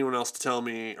don't need anyone else to tell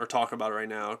me or talk about it right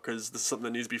now because this is something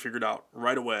that needs to be figured out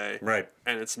right away. Right.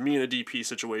 And it's me in a DP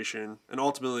situation, and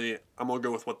ultimately I'm going to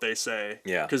go with what they say.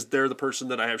 Yeah. Because they're the person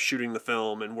that I have shooting the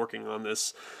film and working on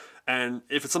this. And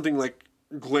if it's something like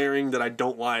glaring that I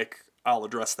don't like, I'll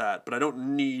address that. But I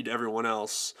don't need everyone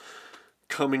else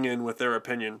coming in with their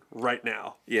opinion right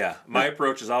now. Yeah. My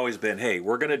approach has always been, hey,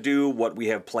 we're going to do what we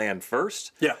have planned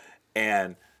first. Yeah.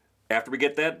 And after we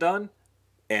get that done,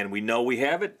 and we know we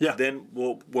have it, then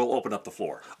we'll open up the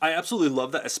floor. I absolutely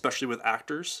love that, especially with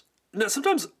actors. Now,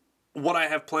 sometimes what I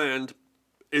have planned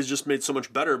is just made so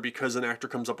much better because an actor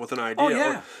comes up with an idea. Oh,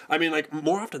 yeah. Or, I mean, like,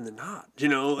 more often than not,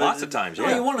 Lots of times,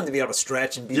 Well, you want them to be able to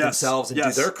stretch and be themselves and do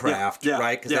their craft,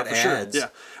 right? Because that adds. Sure.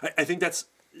 Yeah. I think it's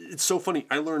so funny.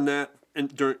 I learned that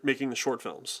during making the short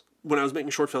films. When I was making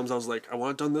short films, I was like, I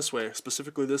want it done this way,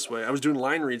 specifically this way. I was doing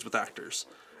line reads with actors.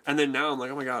 And then now I'm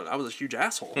like, oh my God, I was a huge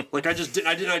asshole. Like I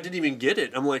didn't even get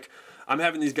it. I'm like, I'm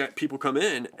having these people come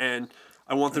in and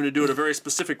I want them to do it a very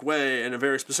specific way in a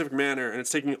very specific manner, and it's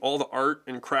taking all the art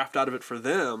and craft out of it for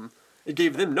them. It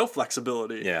gave them no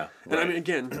flexibility. Yeah. And I mean,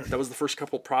 again, that was the first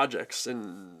couple projects,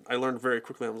 and I learned very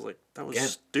quickly. I was like, that was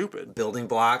stupid. Building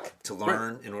block to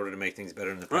learn in order to make things better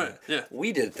in the Right. Yeah.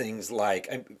 We did things like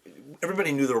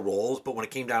everybody knew their roles, but when it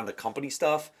came down to company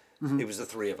stuff, it was the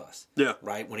three of us. Yeah.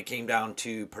 Right? When it came down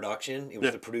to production, it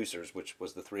was the producers, which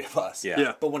was the three of us.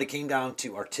 Yeah. But when it came down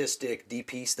to artistic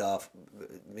DP stuff,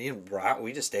 me and Brock,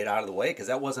 we just stayed out of the way because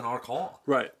that wasn't our call.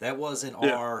 Right. That wasn't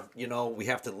our, we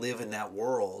have to live in that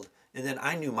world. And then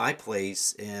I knew my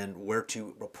place and where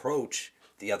to approach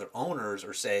the other owners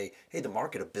or say, hey, the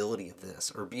marketability of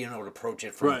this, or being able to approach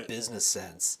it from a business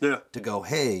sense to go,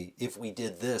 hey, if we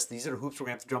did this, these are the hoops we're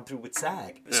going to have to jump through with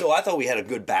SAG. Yeah. So I thought we had a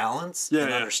good balance in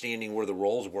understanding where the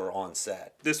roles were on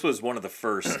set. This was one of the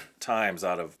first times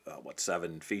out of,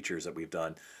 7 features that we've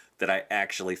done that I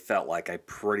actually felt like I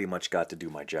pretty much got to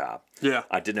do my job. Yeah.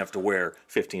 I didn't have to wear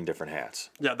 15 different hats.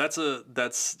 Yeah, that's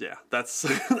that's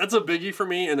a biggie for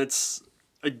me, and it's,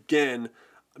 again,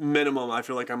 minimum, I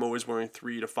feel like I'm always wearing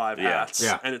 3 to 5 hats.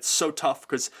 Yeah. And it's so tough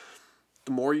because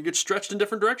the more you get stretched in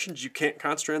different directions, you can't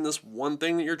concentrate on this one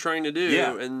thing that you're trying to do.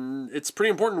 Yeah. And it's pretty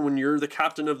important when you're the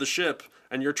captain of the ship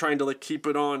and you're trying to like keep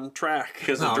it on track.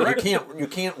 Because you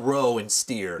can't row and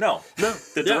steer. No.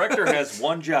 The director has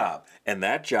one job, and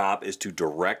that job is to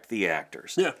direct the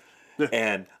actors. Yeah.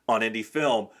 And on indie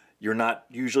film, you're not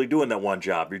usually doing that one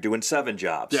job. You're doing 7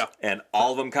 jobs. Yeah. And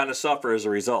all of them kind of suffer as a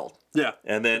result. Yeah.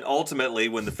 And then ultimately,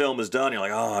 when the film is done, you're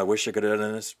like, oh, I wish I could have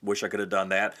done this, wish I could have done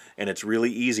that. And it's really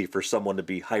easy for someone to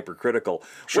be hypercritical.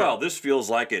 Sure. Well, this feels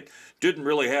like it didn't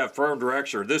really have firm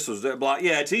direction, or this was that, blah.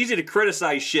 Yeah, it's easy to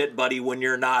criticize shit, buddy, when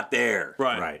you're not there.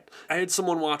 Right. I had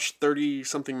someone watch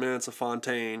 30-something minutes of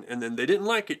Fountaine, and then they didn't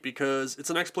like it because it's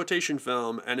an exploitation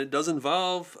film, and it does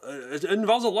involve it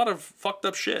involves a lot of fucked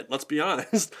up shit. Let's be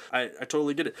honest. I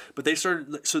totally get it. But they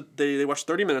watched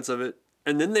 30 minutes of it,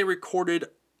 and then they recorded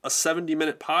a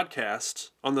 70-minute podcast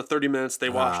on the 30 minutes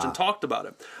they watched and talked about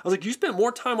it. I was like, you spent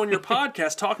more time on your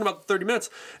podcast talking about the 30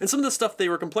 minutes, and some of the stuff they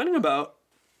were complaining about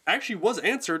actually was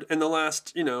answered in the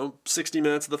last 60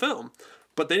 minutes of the film,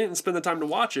 but they didn't spend the time to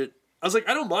watch it. I was like,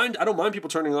 I don't mind people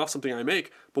turning off something I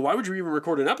make, but why would you even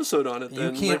record an episode on it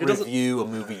then? You can't review a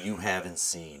movie you haven't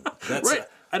seen. That's right.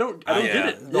 I don't get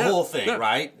it. The whole thing,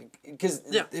 right? Because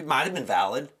it might have been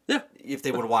valid. Yeah. If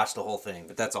they would have watched the whole thing,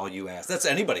 but that's all you asked. That's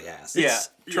anybody asks. Yeah,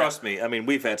 trust me. I mean,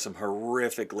 we've had some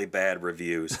horrifically bad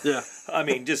reviews. Yeah. I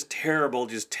mean, just terrible,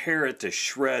 just tear it to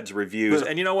shreds reviews.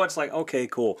 And you know what? It's like, okay,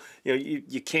 cool.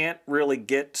 You can't really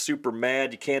get super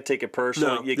mad. You can't take it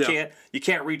personally. No, You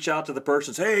can't reach out to the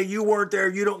person and say, hey, you weren't there.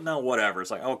 You don't know, whatever.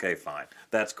 It's like, okay, fine.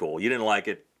 That's cool. You didn't like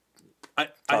it. I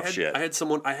had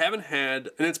someone, I haven't had,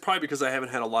 and it's probably because I haven't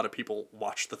had a lot of people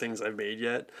watch the things I've made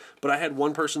yet, but I had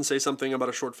one person say something about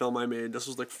a short film I made. This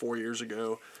was like 4 years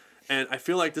ago. And I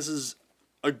feel like this is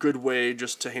a good way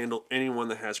just to handle anyone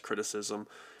that has criticism.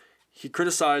 He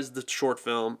criticized the short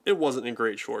film. It wasn't a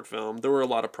great short film. There were a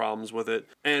lot of problems with it.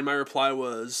 And my reply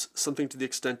was something to the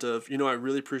extent of, I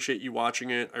really appreciate you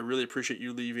watching it. I really appreciate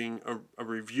you leaving a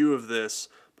review of this.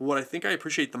 But what I think I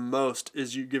appreciate the most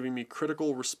is you giving me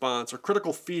critical response or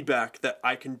critical feedback that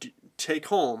I can take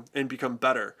home and become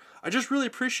better. I just really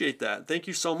appreciate that. Thank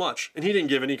you so much. And he didn't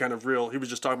give any kind of he was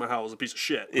just talking about how it was a piece of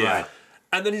shit. Yeah.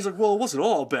 And then he's like, well, it wasn't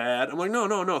all bad. I'm like,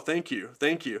 no, thank you.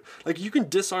 Like, you can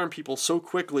disarm people so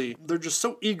quickly. They're just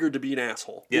so eager to be an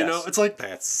asshole. Yes. You know? It's like,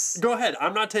 go ahead.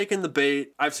 I'm not taking the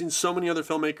bait. I've seen so many other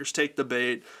filmmakers take the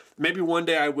bait. Maybe one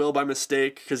day I will by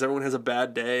mistake because everyone has a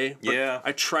bad day. But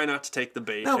I try not to take the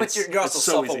bait. No, but you're also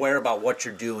self-aware about what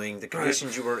you're doing, the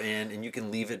conditions you were in, and you can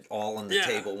leave it all on the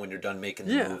table when you're done making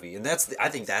the movie. And I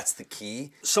think that's the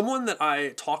key. Someone that I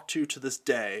talk to this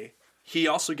day, he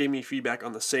also gave me feedback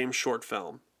on the same short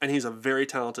film, and he's a very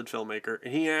talented filmmaker,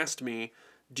 and he asked me,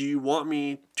 do you want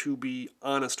me to be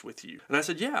honest with you? And I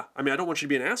said, yeah. I mean, I don't want you to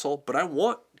be an asshole, but I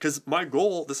want, because my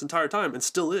goal this entire time, and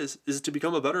still is to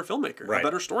become a better filmmaker, a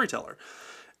better storyteller.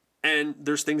 And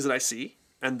there's things that I see,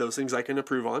 and those things I can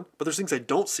improve on, but there's things I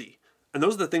don't see. And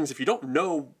those are the things, if you don't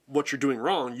know what you're doing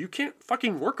wrong, you can't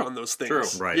fucking work on those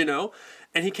things. True. Right. You know?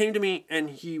 And he came to me, and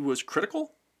he was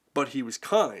critical, but he was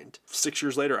kind. 6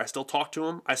 years later, I still talk to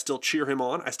him. I still cheer him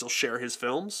on. I still share his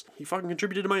films. He fucking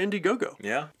contributed to my Indiegogo.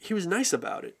 Yeah. He was nice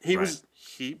about it.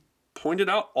 He pointed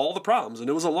out all the problems, and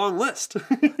it was a long list.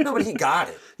 No, but he got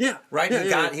it. Yeah. Right? He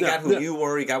got who you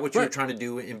were. He got what you were trying to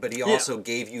do, but he also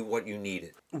gave you what you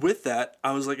needed. With that,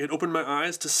 I was like, it opened my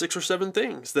eyes to 6 or 7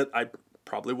 things that I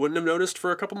probably wouldn't have noticed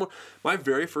for a couple more. My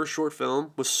very first short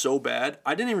film was so bad,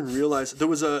 I didn't even realize there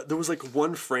was like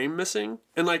one frame missing,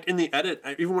 and like in the edit,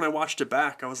 even when I watched it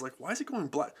back, I was like, why is it going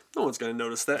black? No one's gonna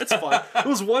notice that. It's fine. It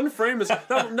was one frame missing.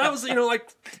 That was like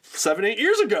 7-8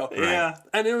 years ago. Yeah.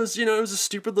 And it was a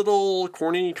stupid little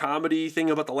corny comedy thing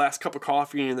about the last cup of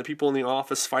coffee and the people in the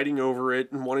office fighting over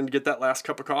it and wanting to get that last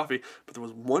cup of coffee. But there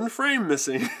was one frame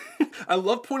missing. I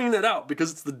love pointing that out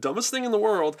because it's the dumbest thing in the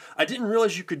world. I didn't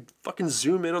realize you could fucking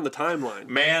zoom in on the timeline.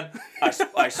 Man,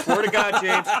 I swear to God,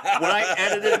 James, when I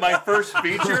edited my first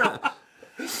feature,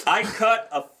 I cut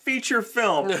a feature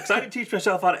film because I didn't teach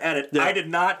myself how to edit. Yeah. I did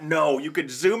not know you could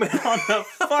zoom in on the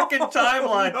fucking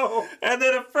timeline. Oh, no. And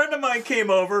then a friend of mine came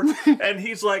over and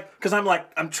he's like, because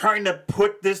I'm trying to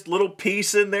put this little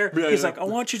piece in there. Yeah, he's like, oh,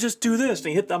 why don't you just do this? And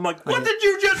he hit I'm like, what did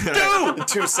you just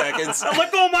do? 2 seconds. I'm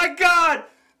like, oh my God,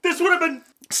 this would have been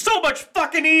so much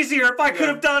fucking easier if I could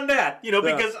have done that,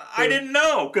 because I didn't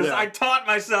know, because I taught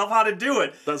myself how to do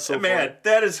it. That's so Man, funny.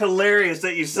 that is hilarious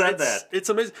that you said that. It's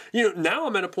amazing. Now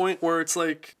I'm at a point where it's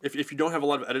like, if you don't have a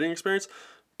lot of editing experience,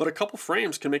 but a couple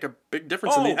frames can make a big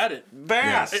difference in the edit.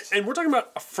 Vast. Yes. And we're talking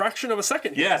about a fraction of a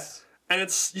second here. Yes. And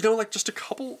it's, like just a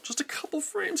couple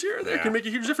frames here or there can make a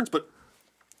huge difference, but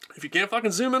if you can't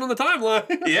fucking zoom in on the timeline,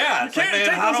 yeah, it's like, man,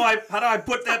 how do I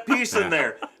put that piece in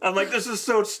there? I'm like, this is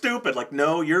so stupid. Like,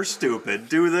 no, you're stupid.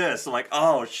 Do this. I'm like,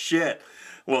 oh shit.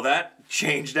 Well, that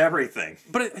changed everything.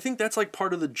 But I think that's like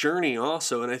part of the journey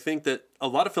also, and I think that a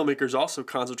lot of filmmakers also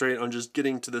concentrate on just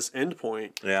getting to this end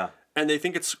point. Yeah. And they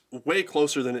think it's way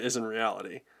closer than it is in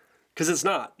reality. Because it's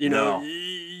not. No.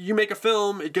 You make a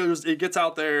film, it gets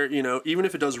out there, even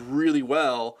if it does really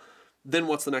well, then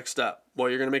what's the next step? Well,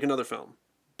 you're going to make another film.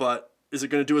 But is it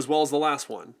going to do as well as the last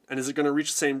one? And is it going to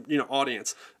reach the same,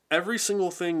 audience? Every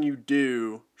single thing you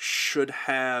do should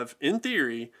have, in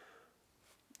theory,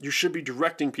 you should be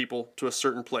directing people to a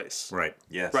certain place. Right.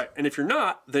 Yes. Right. And if you're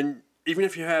not, then even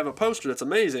if you have a poster that's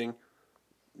amazing,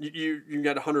 you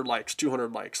got 100 likes,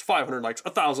 200 likes, 500 likes,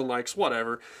 1,000 likes,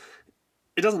 whatever.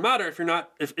 It doesn't matter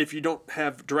if you don't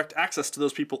have direct access to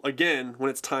those people again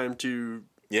when it's time to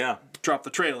drop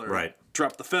the trailer. Right.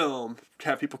 Drop the film,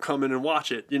 have people come in and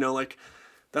watch it.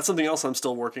 That's something else I'm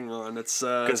still working on. It's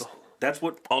because that's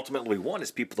what ultimately we want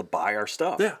is people to buy our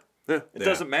stuff. Yeah. It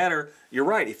doesn't matter. You're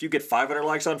right. If you get 500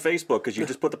 likes on Facebook because you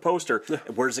just put the poster,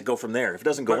 where does it go from there? If it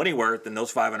doesn't go anywhere, then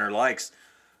those 500 likes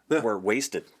were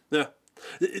wasted. Yeah.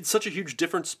 It's such a huge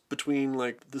difference between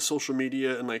like the social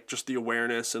media and like just the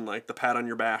awareness and like the pat on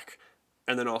your back.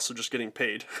 And then also just getting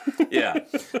paid. Yeah.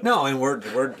 No, and we're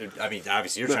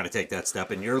obviously you're trying to take that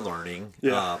step and you're learning.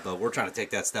 Yeah. But we're trying to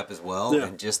take that step as well. Yeah.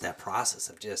 And just that process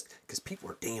of because people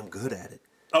are damn good at it.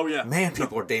 Oh, yeah. Man,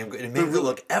 people are damn good. And it makes it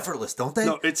look effortless, don't they?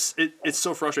 No, it's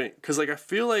so frustrating. Because like I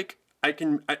feel like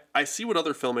I see what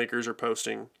other filmmakers are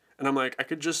posting. And I'm like, I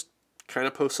could just kind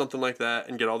of post something like that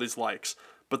and get all these likes.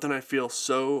 But then I feel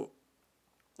so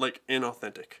like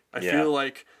inauthentic. I feel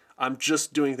like I'm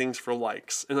just doing things for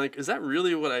likes. And like, is that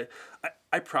really what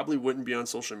I probably wouldn't be on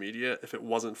social media if it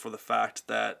wasn't for the fact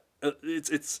that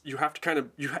you have to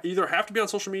you either have to be on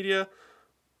social media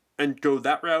and go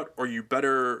that route, or you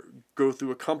better go through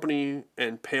a company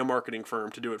and pay a marketing firm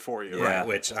to do it for you. Yeah, right?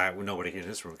 Which nobody in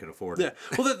this room can afford. Yeah.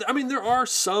 Well, there are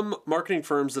some marketing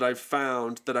firms that I've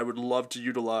found that I would love to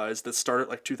utilize that start at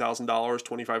like $2,000,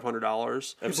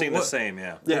 $2,500. I've seen the same,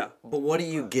 yeah. Yeah. But what do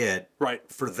you get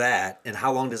for that, and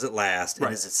how long does it last,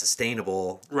 and is it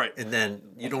sustainable? Right. And then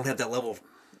you don't have that level of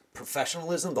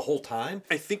professionalism the whole time?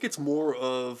 I think it's more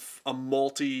of a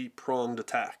multi-pronged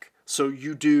attack. So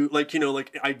you do, like,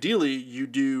 ideally you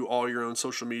do all your own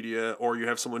social media, or you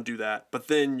have someone do that, but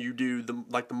then you do the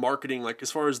marketing, like as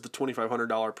far as the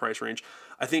 $2,500 price range.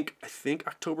 I think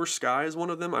October Sky is one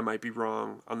of them. I might be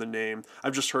wrong on the name.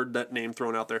 I've just heard that name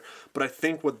thrown out there. But I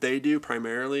think what they do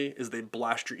primarily is they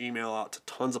blast your email out to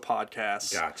tons of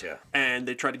podcasts. Gotcha. And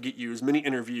they try to get you as many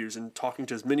interviews and talking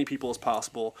to as many people as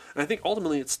possible. And I think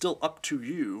ultimately it's still up to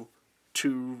you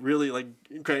to really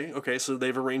okay, so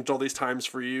they've arranged all these times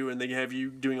for you, and they have you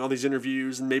doing all these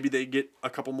interviews, and maybe they get a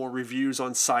couple more reviews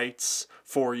on sites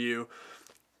for you.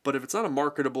 But if it's not a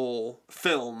marketable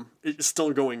film, it's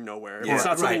still going nowhere. Yeah. It's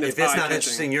not something that's if it's not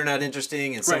interesting, you're not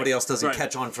interesting, and somebody else doesn't Right.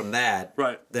 catch on from that,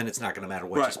 Right. then it's not going to matter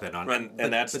what you spend on it.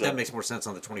 And that's that makes more sense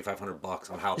on the $2,500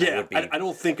 on how that would be. I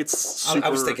don't think it's super... I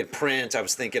was thinking print. I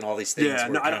was thinking all these things. Yeah,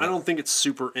 no, I don't think it's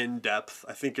super in-depth.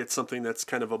 I think it's something that's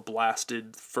kind of a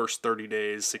blasted first 30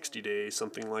 days, 60 days,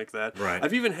 something like that. Right.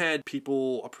 I've even had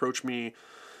people approach me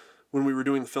when we were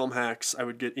doing the film hacks. I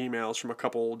would get emails from a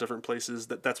couple different places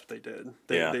that's what they did.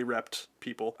 They repped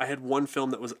people. I had one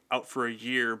film that was out for a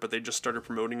year, but they just started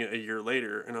promoting it a year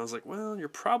later. And I was like, well, you're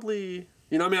probably...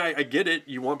 I get it.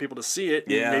 You want people to see it.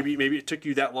 Yeah. Maybe it took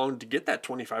you that long to get that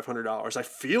 $2,500. I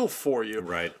feel for you.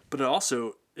 Right. But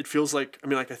it feels like,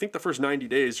 I think the first 90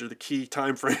 days are the key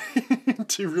time frame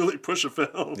to really push a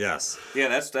film. Yes. Yeah,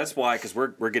 that's why, because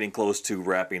we're getting close to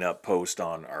wrapping up post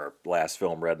on our last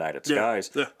film, Red Night at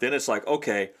Skies. Yeah. Then it's like,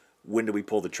 okay, when do we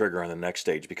pull the trigger on the next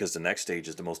stage? Because the next stage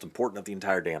is the most important of the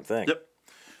entire damn thing. Yep.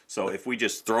 So if we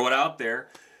just throw it out there,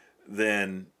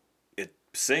 then it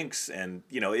sinks, and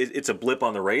it's a blip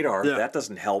on the radar. Yeah. That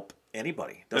doesn't help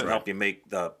anybody. Doesn't help you make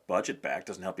the budget back.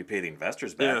 Doesn't help you pay the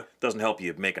investors back. Yeah. Doesn't help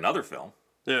you make another film.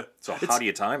 Yeah. So how do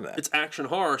you time that? It's action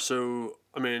horror, so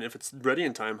if it's ready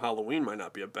in time, Halloween might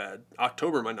not be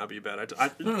October might not be bad.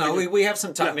 We have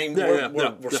some time.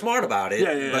 We're smart about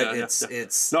it, but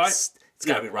it's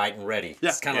got to be right and ready. Yeah.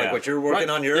 It's kind of like what you're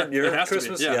working on your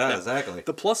Christmas. Yeah, Exactly.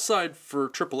 The plus side for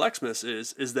XXX-Mas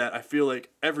is that I feel like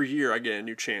every year I get a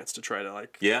new chance to try to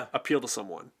appeal to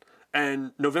someone.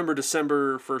 And November,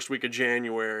 December, first week of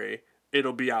January,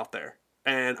 it'll be out there.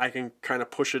 And I can kind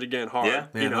of push it again hard. Yeah,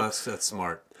 that's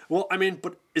smart. Well,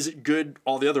 but is it good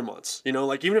all the other months?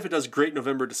 Even if it does great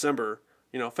November, December,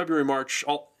 February, March,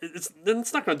 it's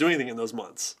not going to do anything in those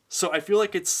months. So I feel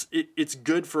like it's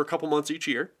good for a couple months each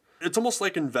year. It's almost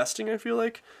like investing, I feel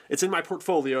like. It's in my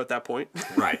portfolio at that point.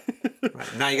 Right.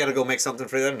 Now you got to go make something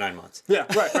for the other 9 months. Yeah,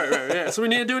 right. Yeah. So we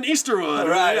need to do an Easter one.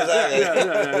 Right,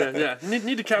 Yeah.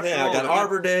 Need to capitalize. Yeah, I got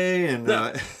Arbor Day and...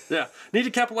 Need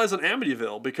to capitalize on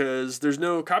Amityville because there's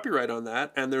no copyright on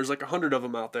that, and there's like 100 of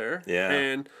them out there. Yeah.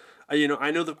 And, I know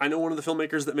one of the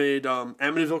filmmakers that made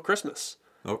Amityville Christmas.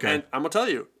 Okay. And I'm going to tell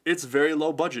you, it's very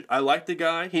low budget. I like the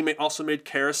guy. He also made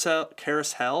Carousel.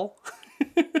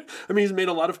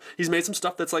 He's made some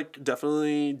stuff that's like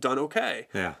definitely done okay.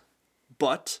 Yeah.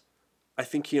 But I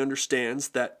think he understands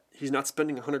that he's not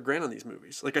spending $100,000 on these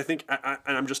movies. Like I think, and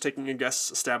I'm just taking a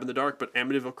guess, a stab in the dark, but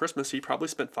Amityville Christmas, he probably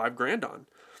spent $5,000 on.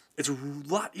 It's a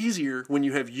lot easier when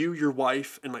you have you, your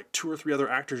wife, and like 2 or 3 other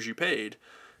actors you paid,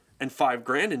 and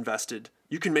 $5,000 invested.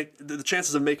 You can make the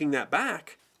chances of making that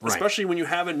back. Right. Especially when you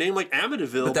have a name like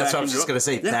Amityville. But that's what I was just going to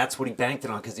say. Yeah. That's what he banked it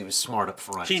on because he was smart up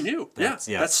front. He knew.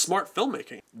 That's smart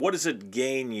filmmaking. What does it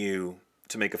gain you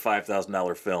to make a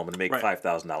 $5,000 film and make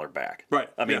 $5,000 back? Right.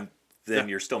 Then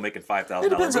you're still making $5,000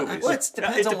 movies. It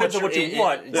depends on what you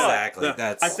want. Exactly.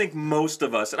 Yeah. I think most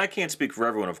of us, and I can't speak for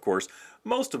everyone, of course,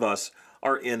 most of us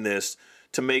are in this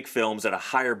to make films at a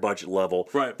higher budget level.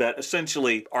 Right. That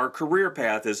essentially our career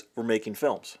path is we're making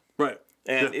films. Right.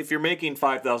 And if you're making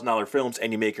 $5,000 films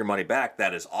and you make your money back,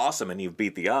 that is awesome and you've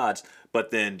beat the odds.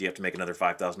 But then do you have to make another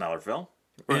 $5,000 film?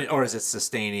 Right. Or is it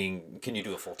sustaining? Can you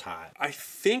do it full time? I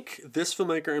think this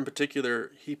filmmaker in particular,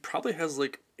 he probably has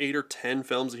like 8 or 10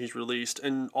 films that he's released,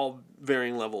 and all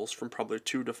varying levels from probably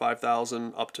 $2,000 to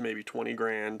 $5,000 up to maybe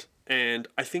 $20,000. And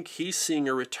I think he's seeing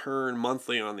a return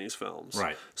monthly on these films.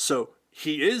 Right. So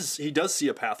he does see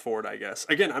a path forward, I guess.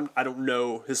 Again, I don't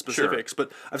know his specifics, but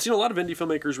I've seen a lot of indie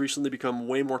filmmakers recently become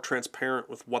way more transparent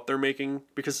with what they're making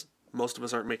because most of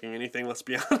us aren't making anything, let's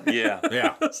be honest.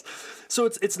 Yeah. So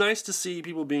it's nice to see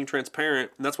people being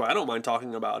transparent, and that's why I don't mind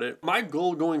talking about it. My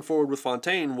goal going forward with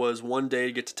Fountaine was one day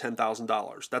to get to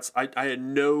 $10,000. I had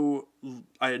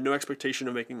no expectation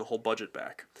of making the whole budget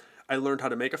back. I learned how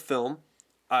to make a film.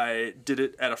 I did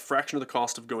it at a fraction of the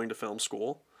cost of going to film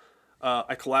school.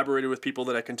 I collaborated with people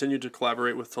that I continue to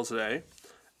collaborate with till today.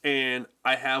 And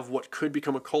I have what could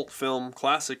become a cult film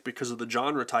classic because of the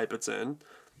genre type it's in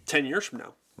 10 years from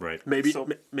now. Right.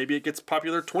 Maybe it gets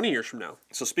popular 20 years from now.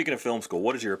 So speaking of film school,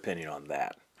 what is your opinion on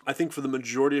that? I think for the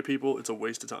majority of people, it's a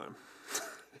waste of time.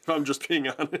 If I'm just being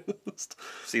honest.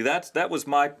 See, that was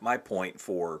my point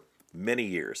for many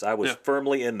years. I was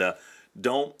firmly in the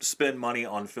don't spend money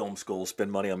on film school,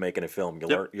 spend money on making a film.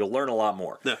 You'll learn a lot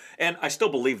more. Yeah. And I still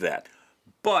believe that.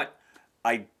 But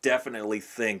I definitely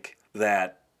think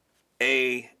that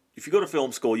if you go to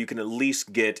film school, you can at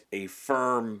least get a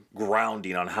firm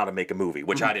grounding on how to make a movie,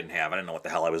 which I didn't have. I didn't know what the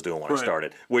hell I was doing when I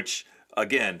started, which,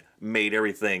 again, made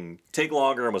everything take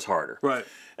longer and was harder. Right.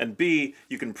 And B,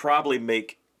 you can probably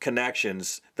make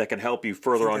connections that can help you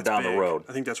further on down the road.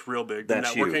 I think that's real big. That's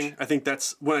networking. huge. I think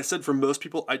that's when I said for most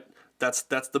people, that's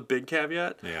the big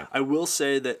caveat. Yeah. I will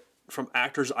say that from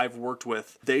actors I've worked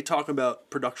with, they talk about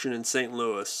production in St.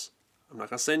 Louis. I'm not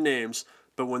gonna say names,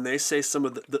 but when they say some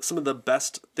of the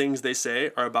best things they say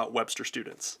are about Webster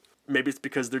students. Maybe it's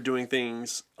because they're doing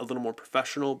things a little more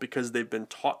professional because they've been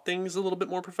taught things a little bit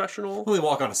more professional. Well, they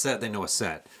walk on a set, they know a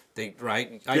set.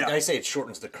 I say it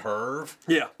shortens the curve.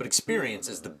 Yeah. But experience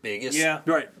is the biggest. Yeah,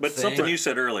 right. But something you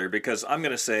said earlier, because I'm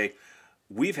going to say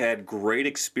we've had great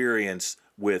experience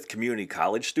with community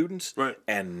college students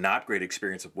and not great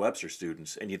experience with Webster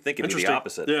students. And you'd think it'd be the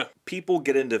opposite. Yeah. People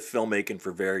get into filmmaking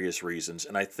for various reasons.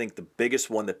 And I think the biggest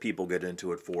one that people get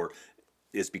into it for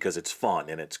is because it's fun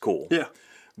and it's cool. Yeah.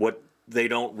 What they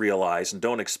don't realize and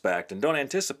don't expect and don't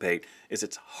anticipate is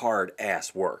it's hard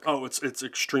ass work. Oh, it's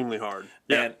extremely hard.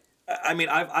 Yeah. And I mean,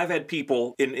 I've had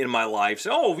people in my life say,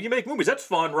 "Oh, you make movies, that's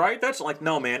fun, right?" That's like,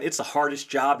 no, man, it's the hardest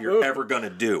job you're ever gonna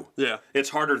do. Yeah. It's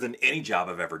harder than any job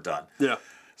I've ever done. Yeah.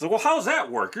 So, well, how's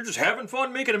that work? You're just having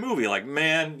fun making a movie. Like,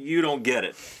 man, you don't get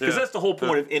it. Because that's the whole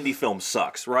point of indie film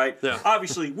sucks, right? Yeah.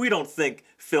 Obviously, we don't think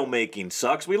filmmaking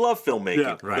sucks. We love filmmaking.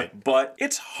 Yeah. Right. But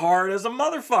it's hard as a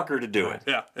motherfucker to do it.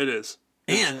 Yeah, it is.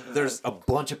 And there's a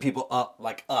bunch of people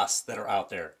like us that are out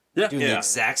there doing the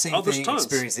exact same thing,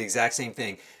 experience the exact same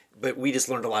thing. But we just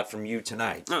learned a lot from you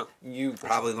tonight. Oh. You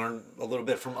probably learned a little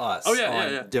bit from us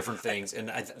on different things. And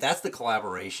that's the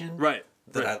collaboration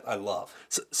that I love.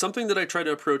 So, something that I try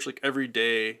to approach like every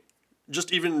day,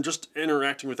 just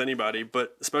interacting with anybody,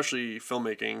 but especially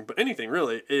filmmaking, but anything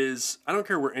really, is I don't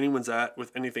care where anyone's at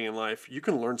with anything in life, you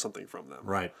can learn something from them.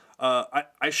 Right.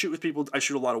 I shoot with people, I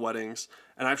shoot a lot of weddings,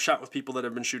 and I've shot with people that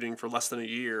have been shooting for less than a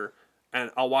year, and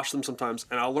I'll watch them sometimes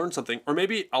and I'll learn something, or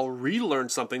maybe I'll relearn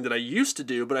something that I used to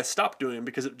do, but I stopped doing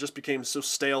because it just became so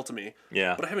stale to me.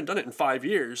 Yeah. But I haven't done it in 5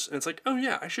 years, and it's like, oh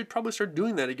yeah, I should probably start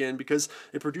doing that again because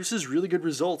it produces really good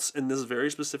results in this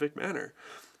very specific manner.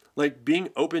 Like being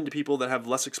open to people that have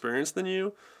less experience than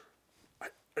you,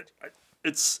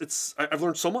 I've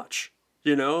learned so much.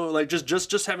 You know, like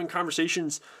just having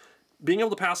conversations, being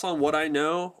able to pass on what I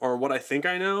know or what I think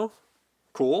I know.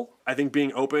 Cool. I think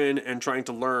being open and trying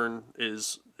to learn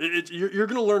is you're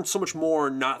going to learn so much more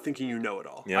not thinking you know it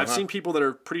all. Yeah, I've seen people that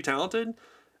are pretty talented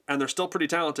and they're still pretty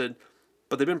talented,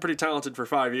 but they've been pretty talented for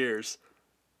 5 years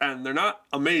and they're not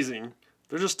amazing.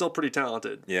 They're just still pretty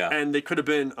talented. Yeah. And they could have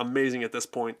been amazing at this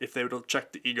point if they would have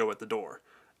checked the ego at the door.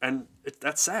 And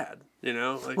that's sad, you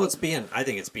know? Like, well, I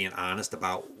think it's being honest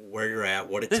about where you're at,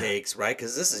 what it takes, right?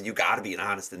 Because you got to be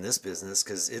honest in this business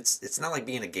because it's not like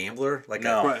being a gambler. Like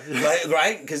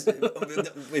right? Because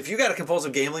if you got a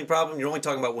compulsive gambling problem, you're only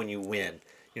talking about when you win.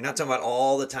 You're not talking about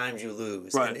all the times you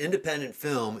lose. Right. And independent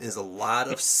film is a lot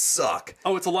of suck.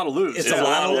 Oh, it's a lot of lose. It's a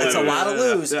lot of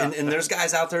lose. Yeah. And there's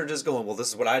guys out there just going, well, this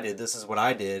is what I did. This is what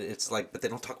I did. It's like, but they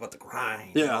don't talk about the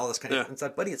grind and all this kind of. It's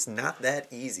like, buddy, it's not that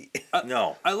easy.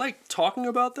 No. I like talking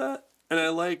about that, and I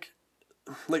like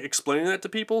explaining that to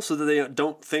people so that they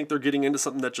don't think they're getting into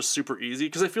something that's just super easy.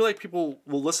 Because I feel like people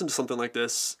will listen to something like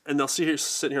this and they'll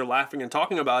sitting here laughing and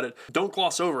talking about it. Don't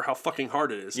gloss over how fucking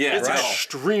hard it is. Yeah, it's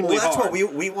extremely hard. That's what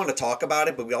we want to talk about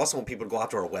it, but we also want people to go out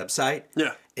to our website.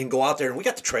 Yeah. And go out there, and we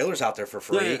got the trailers out there for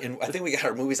free, Yeah. and I think we got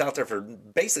our movies out there for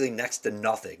basically next to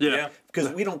nothing. Yeah. Because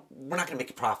we're not going to make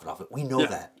a profit off it. We know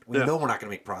that. We know we're not going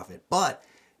to make profit. But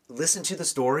listen to the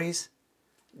stories,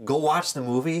 go watch the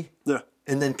movie,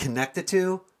 and then connect the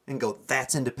two. And go,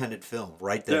 that's independent film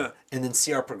right there. Yeah. And then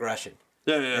see our progression.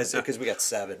 Because we got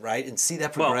 7, right? And see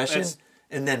that progression.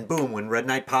 And then, boom, when Red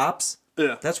Knight pops,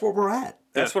 that's where we're at.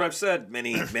 That's what I've said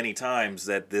many, many times,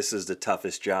 that this is the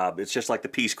toughest job. It's just like the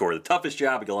Peace Corps, the toughest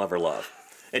job you'll ever love.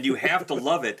 And you have to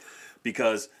love it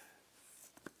because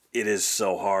it is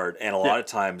so hard. And a lot of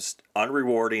times,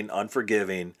 unrewarding,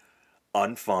 unforgiving,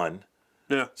 unfun.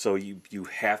 Yeah. So you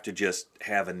have to just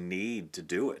have a need to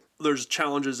do it. There's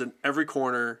challenges in every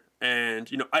corner, and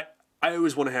you know, I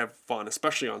always want to have fun,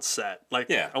 especially on set.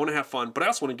 Like, I want to have fun, but I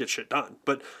also want to get shit done.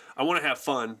 But I want to have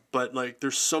fun, but like,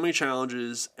 there's so many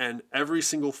challenges, and every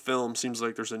single film seems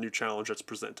like there's a new challenge that's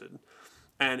presented.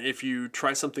 And if you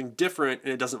try something different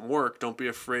and it doesn't work, don't be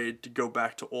afraid to go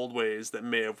back to old ways that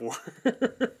may have worked.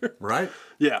 Right?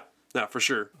 Yeah, for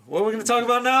sure. What are we going to talk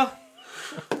about now?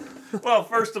 Well,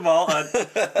 first of all, do you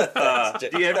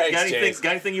have got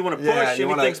anything you want to push?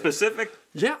 Anything specific?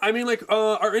 Yeah, I mean, like,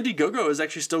 our Indiegogo is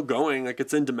actually still going. Like,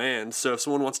 it's in demand. So if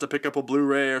someone wants to pick up a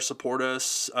Blu-ray or support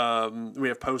us, we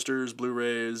have posters,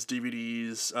 Blu-rays,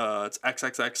 DVDs. It's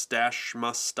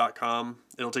XXX-Mas.com.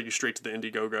 It'll take you straight to the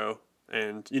Indiegogo.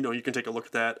 And, you know, you can take a look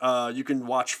at that. You can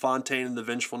watch Fountaine the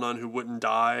Vengeful Nun Who Wouldn't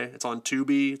Die. It's on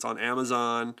Tubi. It's on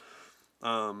Amazon.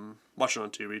 Watch it on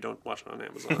Tubi. Don't watch it on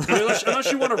Amazon. I mean,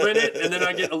 unless you want to rent it, and then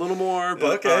I get a little more.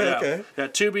 But, okay. Yeah,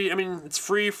 Tubi. I mean, it's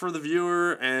free for the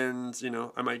viewer, and you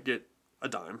know, I might get a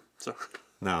dime. So.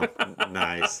 No,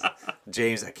 nice,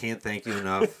 James. I can't thank you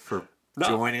enough for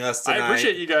joining us tonight. I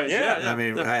appreciate you guys. Yeah. I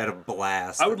mean, I had a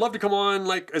blast. I would love to come on,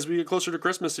 like, as we get closer to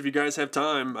Christmas, if you guys have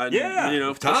time. You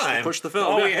know, push the film.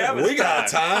 All we got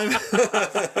time.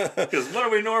 Because what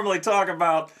do we normally talk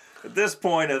about at this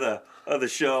point of the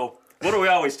show? What do we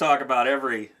always talk about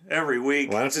every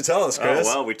week? Why don't you tell us, Chris?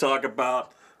 Oh, well, we talk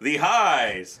about the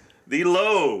highs, the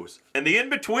lows, and the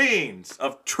in-betweens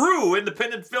of true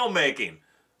independent filmmaking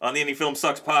on the Indie Film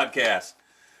Sucks podcast.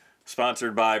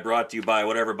 Sponsored by, brought to you by,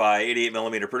 whatever, by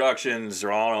 88mm Productions,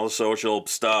 or all the social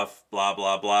stuff, blah,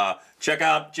 blah, blah. Check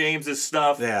out James's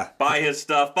stuff. Yeah. Buy his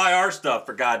stuff. Buy our stuff,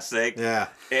 for God's sake. Yeah.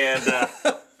 And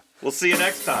we'll see you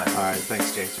next time. All right.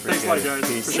 Thanks, James. Thanks a lot, guys.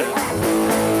 Peace. Appreciate it.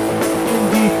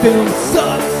 Indie film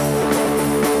sucks.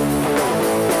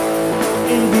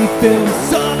 Indie film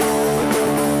sucks.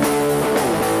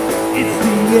 It's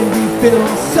the Indie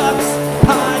Film Sucks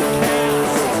podcast.